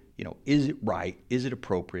 is it right? Is it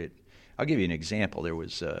appropriate? I'll give you an example. There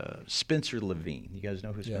was Spencer Levine. You guys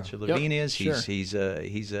know who Spencer Levine is? Sure. He's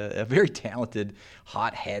a very talented,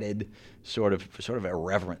 hot-headed, sort of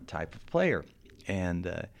irreverent type of player.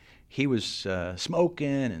 And he was smoking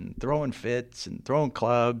and throwing fits and throwing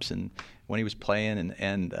clubs and when he was playing.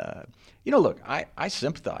 And look, I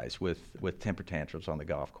sympathize with temper tantrums on the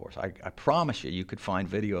golf course. I promise you could find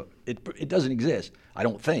video. It doesn't exist, I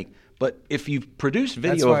don't think. But if you produce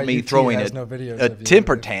video of me throwing a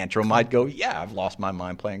temper tantrum, I'd go, yeah, I've lost my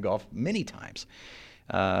mind playing golf many times.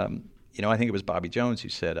 I think it was Bobby Jones who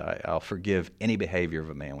said, I'll forgive any behavior of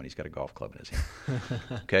a man when he's got a golf club in his hand.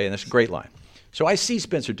 Okay, and that's a great line. So I see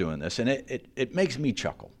Spencer doing this, and it makes me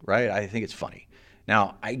chuckle, right? I think it's funny.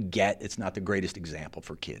 Now, I get it's not the greatest example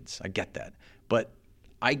for kids. I get that. But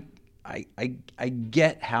I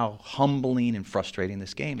get how humbling and frustrating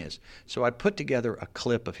this game is. So I put together a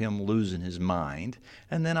clip of him losing his mind,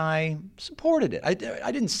 and then I supported it. I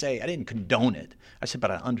didn't condone it. I said,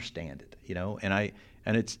 but I understand it,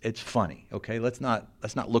 and it's funny. Okay, let's not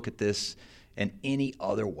look at this in any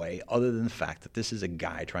other way other than the fact that this is a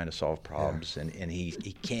guy trying to solve problems, and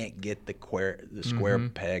he can't get the square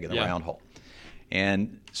peg in the round hole.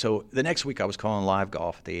 And so the next week I was calling live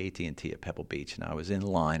golf at the AT&T at Pebble Beach, and I was in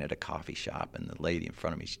line at a coffee shop, and the lady in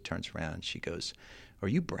front of me, she turns around and she goes, "Are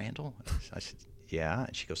you Brandel?" I said, "Yeah."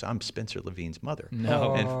 And she goes, "I'm Spencer Levine's mother."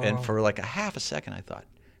 No. And for like a half a second I thought,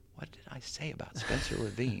 what did I say about Spencer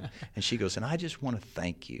Levine? And she goes, "And I just want to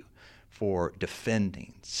thank you for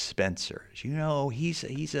defending Spencer. He's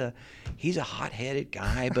a hot-headed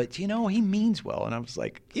guy, but he means well." And I was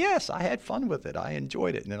like, yes, I had fun with it. I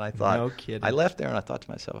enjoyed it. And then I thought, no kidding. I left there and I thought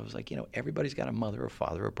to myself, I was like, everybody's got a mother or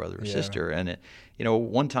father or brother or sister. And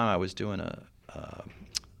one time I was doing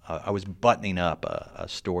I was buttoning up a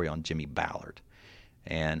story on Jimmy Ballard,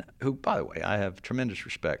 and who, by the way, I have tremendous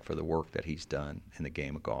respect for the work that he's done in the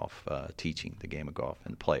game of golf, teaching the game of golf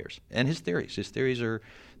and the players, and his theories. His theories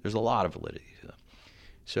there's a lot of validity to them.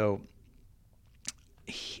 So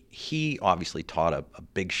he obviously taught a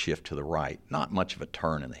big shift to the right, not much of a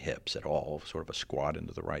turn in the hips at all, sort of a squat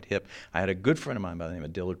into the right hip. I had a good friend of mine by the name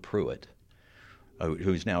of Dillard Pruitt,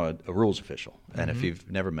 who's now a rules official. And if you've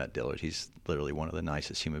never met Dillard, he's literally one of the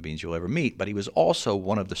nicest human beings you'll ever meet. But he was also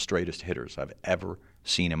one of the straightest hitters I've ever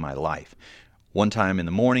seen in my life. One time in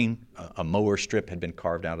the morning, a mower strip had been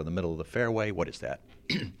carved out of the middle of the fairway. What is that?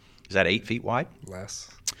 Is that 8 feet wide? Less.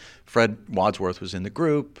 Fred Wadsworth was in the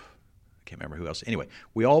group. I can't remember who else. Anyway,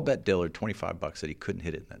 we all bet Dillard $25 that he couldn't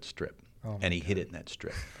hit it in that strip. And he hit it in that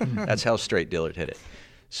strip. That's how straight Dillard hit it.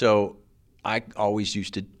 So I always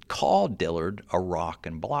used to call Dillard a rock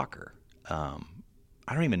and blocker. I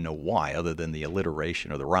don't even know why, other than the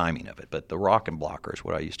alliteration or the rhyming of it, but the rock and blocker is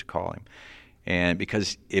what I used to call him. And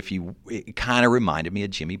because it kind of reminded me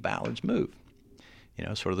of Jimmy Ballard's move,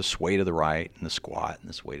 sort of the sway to the right and the squat and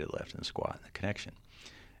the sway to the left and the squat and the connection.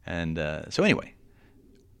 And so anyway,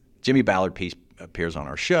 Jimmy Ballard piece appears on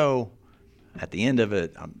our show. At the end of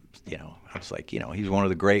it, I was like, he's one of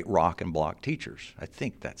the great rock and block teachers. I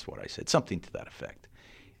think that's what I said, something to that effect.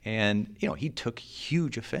 And, he took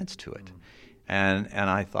huge offense to it. And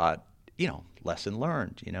I thought, lesson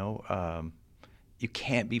learned, you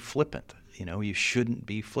can't be flippant. You shouldn't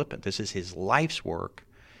be flippant. This is his life's work.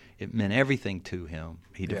 It meant everything to him.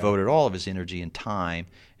 He devoted all of his energy and time.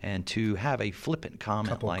 And to have a flippant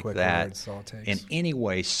comment like that in any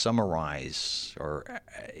way summarize or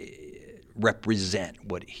represent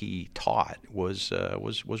what he taught was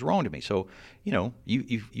wrong to me. So,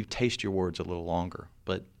 you taste your words a little longer.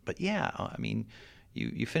 But yeah, I mean,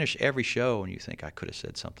 you finish every show and you think I could have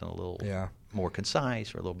said something a little more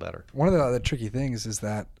concise or a little better. One of the other tricky things is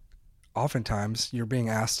that oftentimes you're being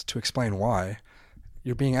asked to explain why.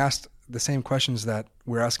 You're being asked the same questions that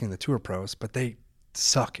we're asking the tour pros, but they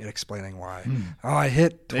suck at explaining why. Oh, I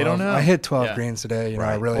hit 12. They don't know. I hit 12 greens today.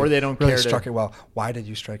 I really, or they don't really care struck it well. Why did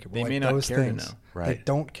you strike it well? They may not care to know. They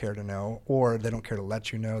don't care to know, or they don't care to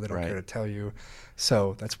let you know. They don't care to tell you.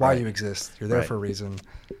 So that's why you exist. You're there for a reason.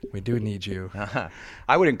 We do need you.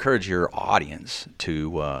 I would encourage your audience to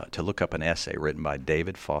look up an essay written by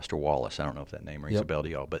David Foster Wallace. I don't know if that name rings a bell to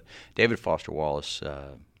y'all, but David Foster Wallace,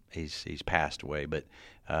 he's passed away, but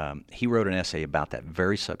he wrote an essay about that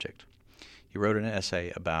very subject. He wrote an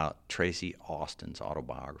essay about Tracy Austin's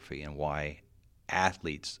autobiography and why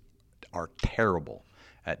athletes are terrible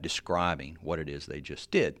at describing what it is they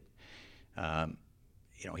just did.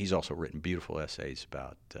 He's also written beautiful essays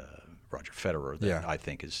about Roger Federer that I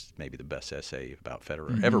think is maybe the best essay about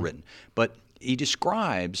Federer ever written. But he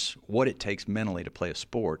describes what it takes mentally to play a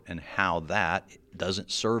sport and how that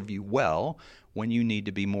doesn't serve you well when you need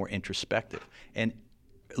to be more introspective. And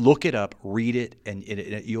look it up, read it, and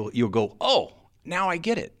you'll go, oh, now I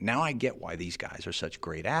get it. Now I get why these guys are such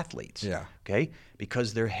great athletes. Yeah. Okay?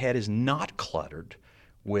 Because their head is not cluttered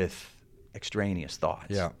with extraneous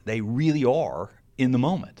thoughts. Yeah. They really are in the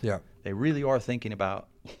moment. Yeah. They really are thinking about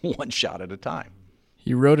one shot at a time.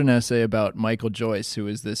 He wrote an essay about Michael Joyce, who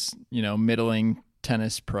is this, middling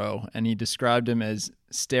tennis pro, and he described him as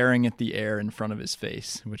staring at the air in front of his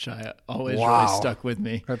face, which I always really stuck with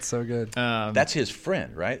me. That's so good. That's his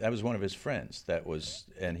friend, right? That was one of his friends.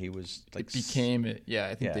 And he was like,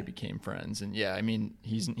 I think they became friends. And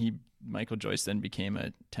Michael Joyce then became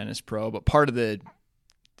a tennis pro. But part of the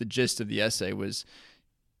gist of the essay was,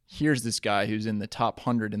 here's this guy who's in the top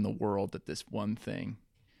 100 in the world at this one thing,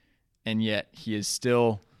 and yet he is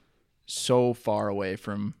still so far away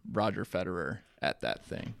from Roger Federer at that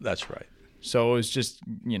thing. That's right. So it was just,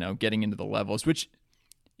 getting into the levels, which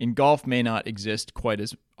in golf may not exist quite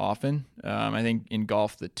as often. I think in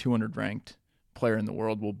golf, the 200 ranked player in the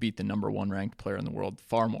world will beat the number 1 ranked player in the world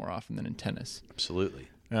far more often than in tennis. Absolutely.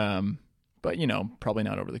 But probably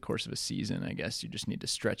not over the course of a season. I guess you just need to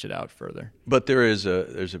stretch it out further. But there's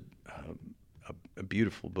a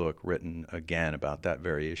beautiful book written again about that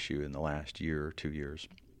very issue in the last year or 2 years.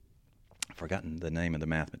 I've forgotten the name of the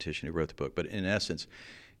mathematician who wrote the book, but in essence,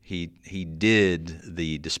 he did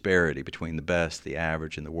the disparity between the best, the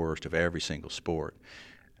average, and the worst of every single sport.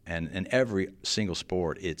 And in every single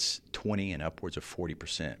sport, it's 20 and upwards of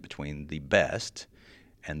 40% between the best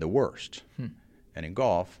and the worst. And in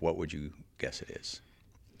golf, what would you guess it is?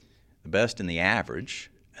 The best and the average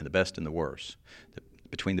and the best and the worst.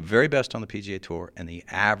 Between the very best on the PGA Tour and the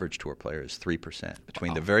average tour player is 3%.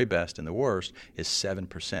 Between the very best and the worst is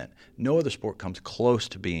 7%. No other sport comes close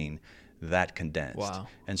to being that condensed. Wow.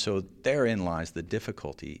 And so therein lies the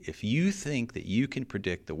difficulty. If you think that you can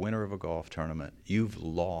predict the winner of a golf tournament, you've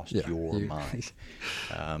lost your mind.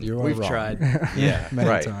 We've tried.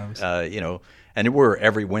 Many times. And we're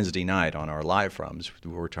every Wednesday night on our live frums,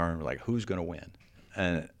 we're like, who's going to win?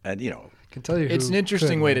 and can tell you it's an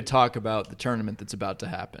interesting way to talk about the tournament that's about to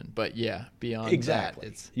happen. But yeah, beyond exactly.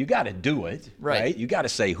 that, it's you got to do it, right? You got to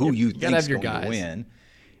say who you think is going to win.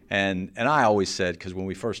 And I always said, because when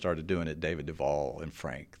we first started doing it, David Duval and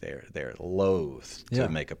Frank, they're loath to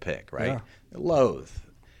make a pick, right? Yeah. They're loath,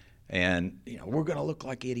 and we're going to look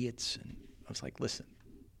like idiots. And I was like, listen,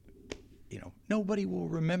 nobody will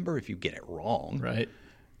remember if you get it wrong, right?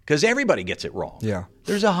 Because everybody gets it wrong. Yeah,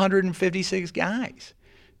 there's 156 guys,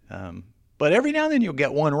 but every now and then you'll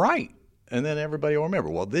get one right, and then everybody will remember.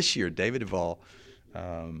 Well, this year, David Duval,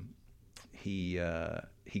 he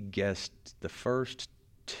guessed the first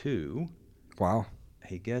two. Wow.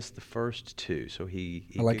 He guessed the first two. So he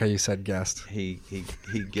I like how you said guessed. He guessed.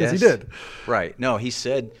 Because he did. Right. No, he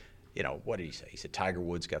said, what did he say? He said Tiger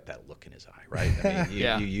Woods got that look in his eye, right? I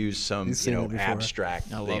mean, you use some,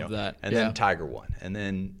 abstract. I love that. And then Tiger won. And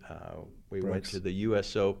then we went to the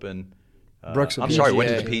U.S. Open. Brooks. Went to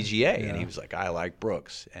the PGA, and he was like, I like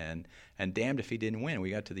Brooks. And damned if he didn't win.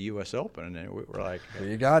 We got to the U.S. Open, and we were like, who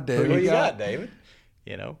you got, David? Who you got, David?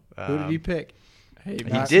 Who did he pick? He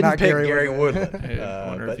didn't pick Gary Woodland.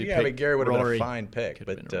 But Gary would have been a fine pick.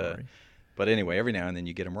 But anyway, every now and then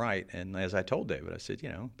you get them right. And as I told David, I said,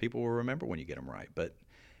 people will remember when you get them right. But,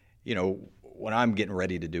 when I'm getting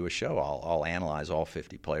ready to do a show, I'll analyze all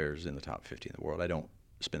 50 players in the top 50 in the world. I don't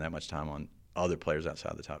spend that much time on other players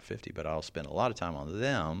outside the top 50, but I'll spend a lot of time on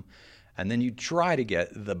them. And then you try to get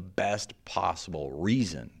the best possible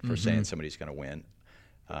reason for saying somebody's going to win.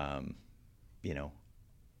 I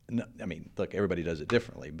mean, look, everybody does it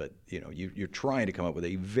differently, but you're trying to come up with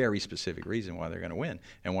a very specific reason why they're going to win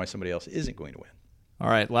and why somebody else isn't going to win. All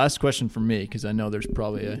right, last question from me, because I know there's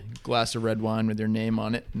probably a glass of red wine with your name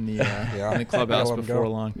on it in the in the clubhouse before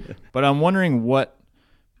long. But I'm wondering what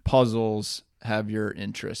puzzles have your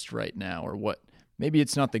interest right now, or what maybe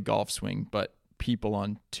it's not the golf swing, but people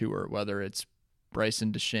on tour, whether it's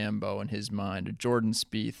Bryson DeChambeau and his mind, or Jordan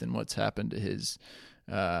Spieth and what's happened to his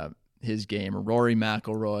game, or Rory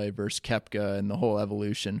McIlroy versus Koepka and the whole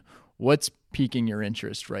evolution. What's piquing your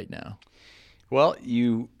interest right now? Well,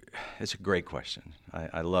 it's a great question.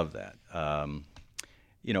 I love that.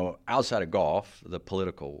 Outside of golf, the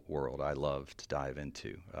political world I love to dive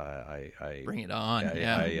into. Bring it on.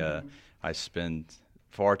 I spend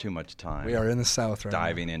far too much time. We are in the South right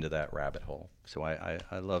diving into that rabbit hole. So I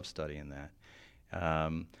love studying that.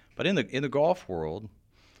 But in the golf world,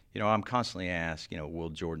 I'm constantly asked, will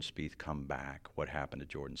Jordan Spieth come back? What happened to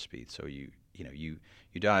Jordan Spieth? So you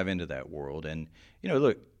dive into that world, and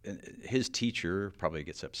look, his teacher probably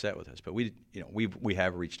gets upset with us, but we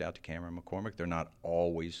have reached out to Cameron McCormick. They're not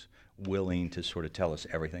always willing to sort of tell us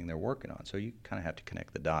everything they're working on, so you kind of have to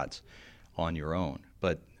connect the dots on your own.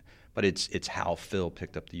 But it's how Phil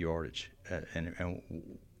picked up the yardage,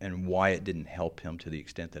 and why it didn't help him to the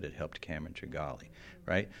extent that it helped Cameron Tringali,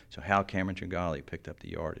 right? So how Cameron Tringali picked up the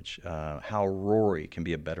yardage, how Rory can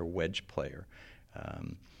be a better wedge player,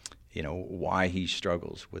 why he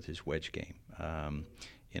struggles with his wedge game.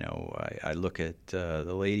 I look at the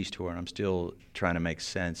ladies tour, and I'm still trying to make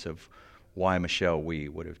sense of why Michelle Wie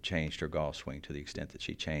would have changed her golf swing to the extent that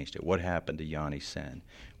she changed it. What happened to Yanni Sen?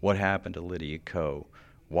 What happened to Lydia Ko?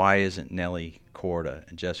 Why isn't Nelly Korda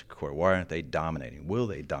and Jessica Korda? Why aren't they dominating? Will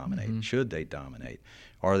they dominate? Should they dominate?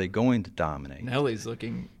 Are they going to dominate? Nelly's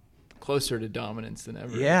looking closer to dominance than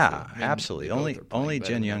ever. Yeah, absolutely. Only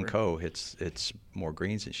Jin Young Ko hits more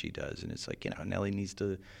greens than she does, and it's like Nelly needs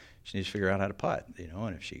to figure out how to putt,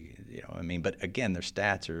 and if she, but again, their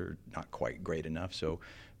stats are not quite great enough, so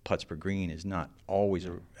putts per green is not always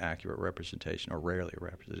an accurate representation, or rarely a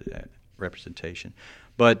representation.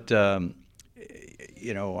 But I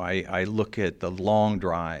look at the long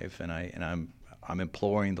drive, and I'm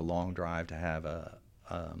imploring the long drive to have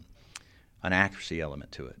an accuracy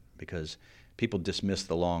element to it, because people dismiss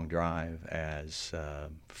the long drive as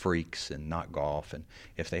freaks and not golf. And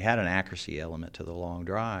if they had an accuracy element to the long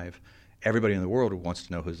drive, everybody in the world wants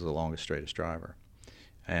to know who's the longest, straightest driver.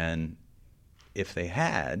 And if they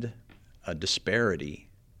had a disparity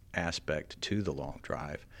aspect to the long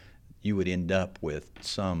drive, you would end up with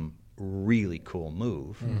some really cool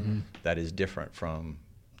move that is different from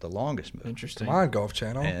the longest move. Interesting. Come on, Golf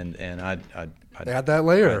Channel. And I'd add that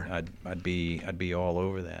layer. I'd be all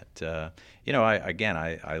over that.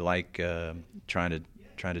 I like trying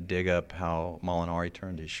to dig up how Molinari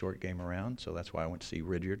turned his short game around. So that's why I went to see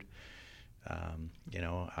Ridyard.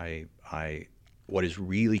 What is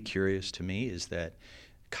really curious to me is that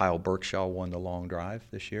Kyle Berkshaw won the long drive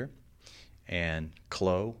this year, and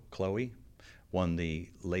Chloe won the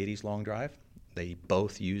ladies long drive. They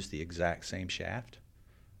both used the exact same shaft.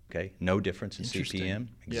 Okay, no difference in CPM,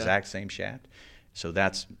 exact same shaft. So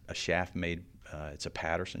that's a shaft made, it's a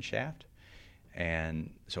Patterson shaft.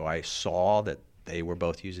 And so I saw that they were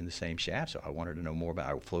both using the same shaft, so I wanted to know more about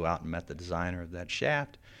it. I flew out and met the designer of that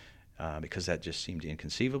shaft because that just seemed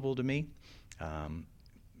inconceivable to me.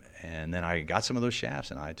 And then I got some of those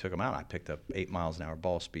shafts and I took them out. I picked up 8 miles an hour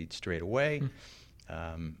ball speed straight away.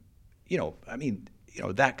 That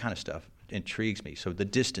kind of stuff intrigues me. So the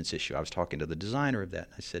distance issue, I was talking to the designer of that.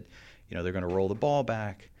 And I said, they're going to roll the ball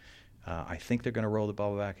back. I think they're going to roll the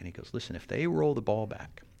ball back. And he goes, listen, if they roll the ball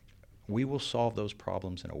back, we will solve those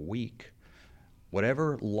problems in a week.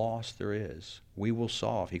 Whatever loss there is, we will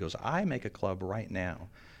solve. He goes, I make a club right now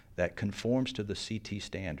that conforms to the CT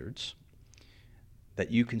standards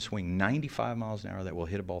that you can swing 95 miles an hour that will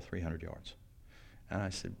hit a ball 300 yards. And I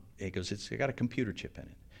said, he goes, it's got a computer chip in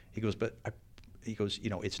it. He goes,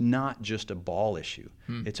 it's not just a ball issue.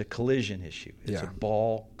 It's a collision issue. It's a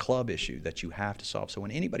ball club issue that you have to solve. So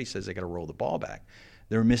when anybody says they got to roll the ball back,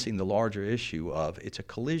 they're missing the larger issue of it's a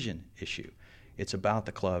collision issue. It's about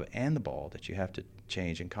the club and the ball that you have to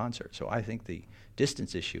change in concert. So I think the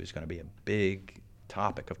distance issue is going to be a big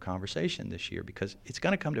topic of conversation this year because it's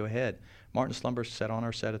going to come to a head. Martin Slumber said on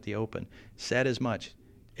our set at the Open, said as much.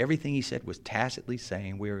 Everything he said was tacitly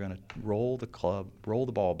saying we are going to roll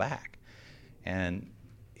the ball back. And,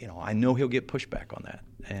 I know he'll get pushback on that.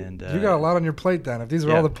 And you got a lot on your plate then. If these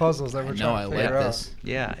are all the puzzles that we're trying to figure out. This.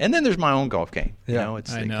 Yeah, and then there's my own golf game. Yeah.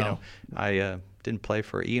 I didn't play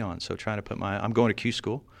for eon, so trying to put I'm going to Q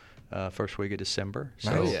school first week of December.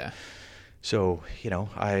 So, nice. Yeah. So,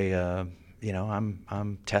 I'm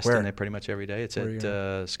testing it pretty much every day. It's at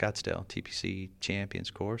Scottsdale TPC Champions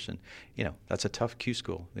course, and that's a tough Q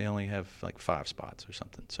school. They only have like 5 spots or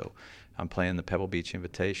something. So I'm playing the Pebble Beach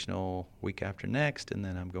Invitational week after next, and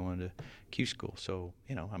then I'm going to Q school. So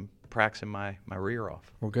I'm practicing my rear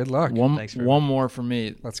off. Well, good luck. One more for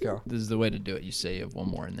me. Let's go. This is the way to do it. You say you have one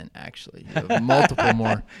more, and then actually you have multiple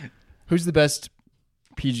more. Who's the best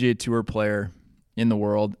PGA Tour player in the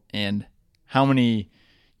world, and how many?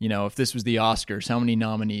 If this was the Oscars, how many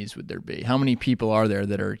nominees would there be? How many people are there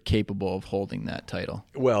that are capable of holding that title?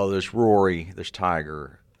 Well, there's Rory, there's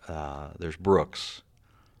Tiger, there's Brooks,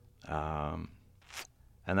 and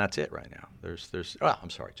that's it right now.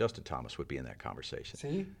 Justin Thomas would be in that conversation.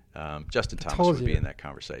 See? Justin Thomas would be in that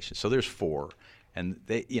conversation. So there's 4, and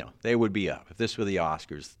they would be up. If this were the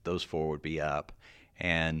Oscars, those 4 would be up,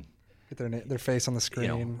 and get their face on the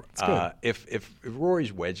screen. It's good. If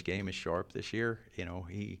Rory's wedge game is sharp this year,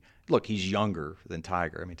 he's younger than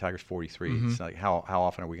Tiger. I mean, Tiger's 43. Mm-hmm. It's like how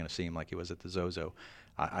often are we going to see him like he was at the Zozo?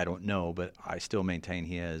 I don't know, but I still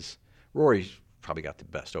maintain Rory's probably got the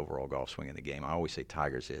best overall golf swing in the game. I always say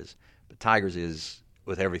Tiger's is, but Tiger's is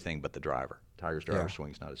with everything but the driver. Tiger's driver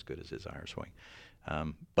swing's not as good as his iron swing.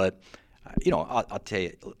 But I'll tell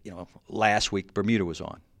you, last week Bermuda was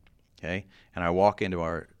on, okay, and I walk into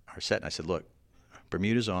our set and I said, look,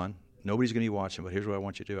 Bermuda's on. Nobody's going to be watching, but here's what I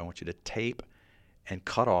want you to do. I want you to tape and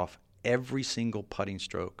cut off every single putting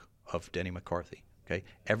stroke of Denny McCarthy, okay?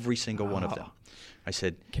 Every single one of them. I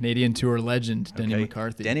said, Canadian Tour legend, Denny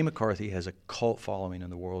McCarthy. Denny McCarthy has a cult following in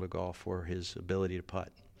the world of golf for his ability to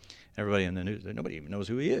putt. Everybody in the news, nobody even knows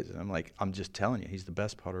who he is. And I'm like, I'm just telling you, he's the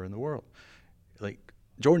best putter in the world. Like,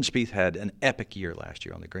 Jordan Spieth had an epic year last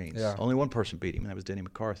year on the greens. Yeah. Only one person beat him, and that was Denny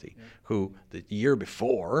McCarthy, who the year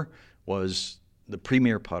before was the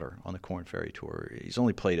premier putter on the Korn Ferry Tour. He's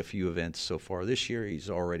only played a few events so far this year. He's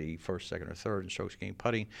already first, second, or third in strokes gained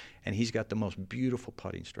putting, and he's got the most beautiful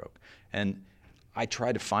putting stroke. And I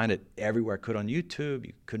tried to find it everywhere I could on YouTube.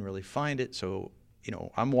 You couldn't really find it, so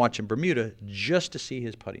I'm watching Bermuda just to see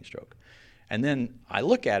his putting stroke. And then I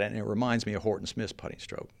look at it, and it reminds me of Horton Smith's putting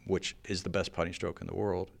stroke, which is the best putting stroke in the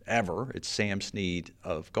world ever. It's Sam Snead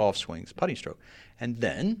of Golf Swing's putting stroke. And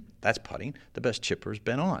then, that's putting, the best chipper is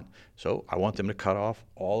Ben On. So I want them to cut off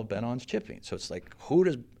all of Ben On's chipping. So it's like, who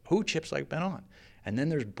chips like Ben On? And then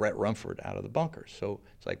there's Brett Rumford out of the bunkers. So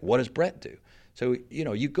it's like, what does Brett do? So,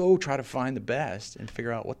 you go try to find the best and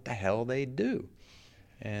figure out what the hell they do.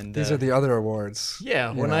 And these are the other awards.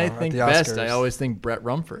 Yeah, when I think best, I always think Brett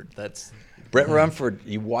Rumford. That's Brett Rumford.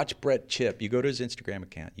 You watch Brett chip. You go to his Instagram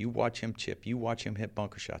account. You watch him chip. You watch him hit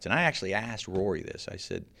bunker shots. And I actually asked Rory this. I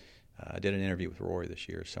said, I did an interview with Rory this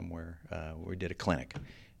year somewhere. We did a clinic.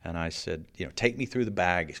 And I said, take me through the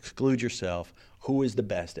bag. Exclude yourself. Who is the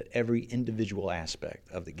best at every individual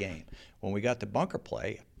aspect of the game? When we got to bunker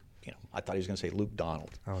play, I thought he was going to say Luke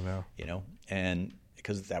Donald. Oh, no. And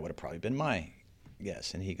because that would have probably been my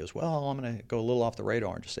guess. And he goes, well, I'm going to go a little off the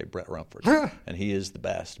radar and just say Brett Rumford. And he is the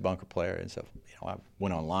best bunker player. And so, I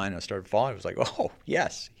went online and I started following. I was like, oh,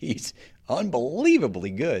 yes, he's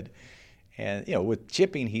unbelievably good. And, with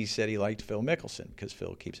chipping, he said he liked Phil Mickelson because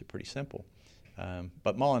Phil keeps it pretty simple.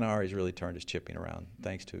 But Molinari's really turned his chipping around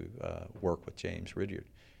thanks to work with James Ridyard.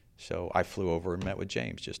 So I flew over and met with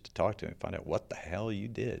James just to talk to him and find out what the hell you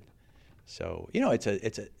did. So,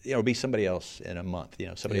 it'll be somebody else in a month.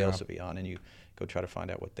 Somebody else will be on, and you go try to find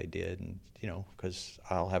out what they did. And, because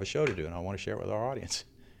I'll have a show to do, and I want to share it with our audience.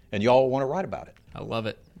 And y'all want to write about it. I love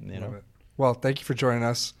it. Love it. Well, thank you for joining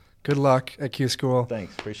us. Good luck at Q School.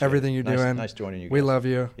 Thanks. Appreciate everything you're doing. Nice joining you guys. We love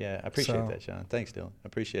you. Yeah, I appreciate that, Sean. Thanks, Dylan. I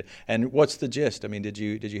appreciate it. And what's the gist? I mean, did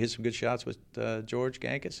you hit some good shots with George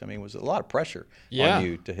Gankas? I mean, was a lot of pressure on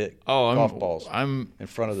you to hit golf balls in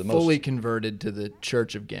front of the fully converted to the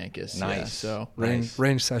Church of Gankas. Nice. Yeah, so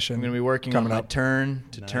range session. I'm going to be working on my turn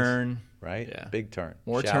to turn. Right? Yeah. Big turn.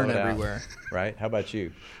 More turn everywhere. Right? How about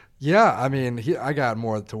you? Yeah, I mean, I got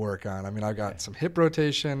more to work on. I mean, I've got some hip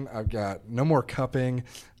rotation. I've got no more cupping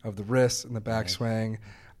of the wrist and the backswing,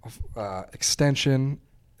 extension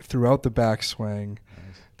throughout the backswing.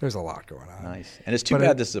 Nice. There's a lot going on. Nice. And it's too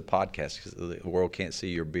bad this is a podcast because the world can't see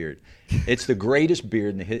your beard. It's the greatest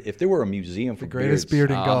beard. If there were a museum for the greatest beards,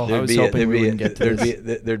 beard in golf. I was hoping we wouldn't get to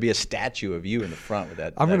this. There'd be a statue of you in the front with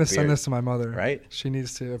that. I'm going to send this to my mother. Right? She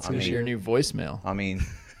needs to appreciate your new voicemail. I mean,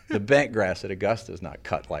 the bent grass at Augusta is not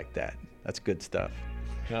cut like that. That's good stuff.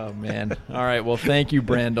 Oh, man. All right. Well, thank you,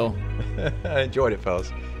 Brandel. I enjoyed it,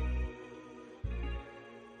 fellas.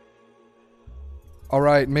 All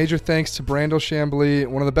right. Major thanks to Brandel Chambly,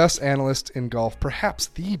 one of the best analysts in golf, perhaps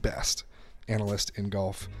the best analyst in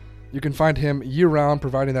golf. You can find him year-round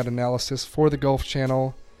providing that analysis for the Golf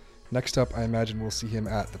Channel. Next up, I imagine we'll see him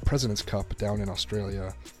at the President's Cup down in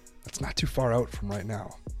Australia. That's not too far out from right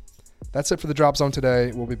now. That's it for the Drop Zone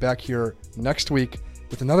today. We'll be back here next week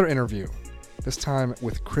with another interview, this time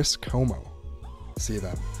with Chris Como. See you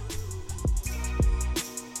then.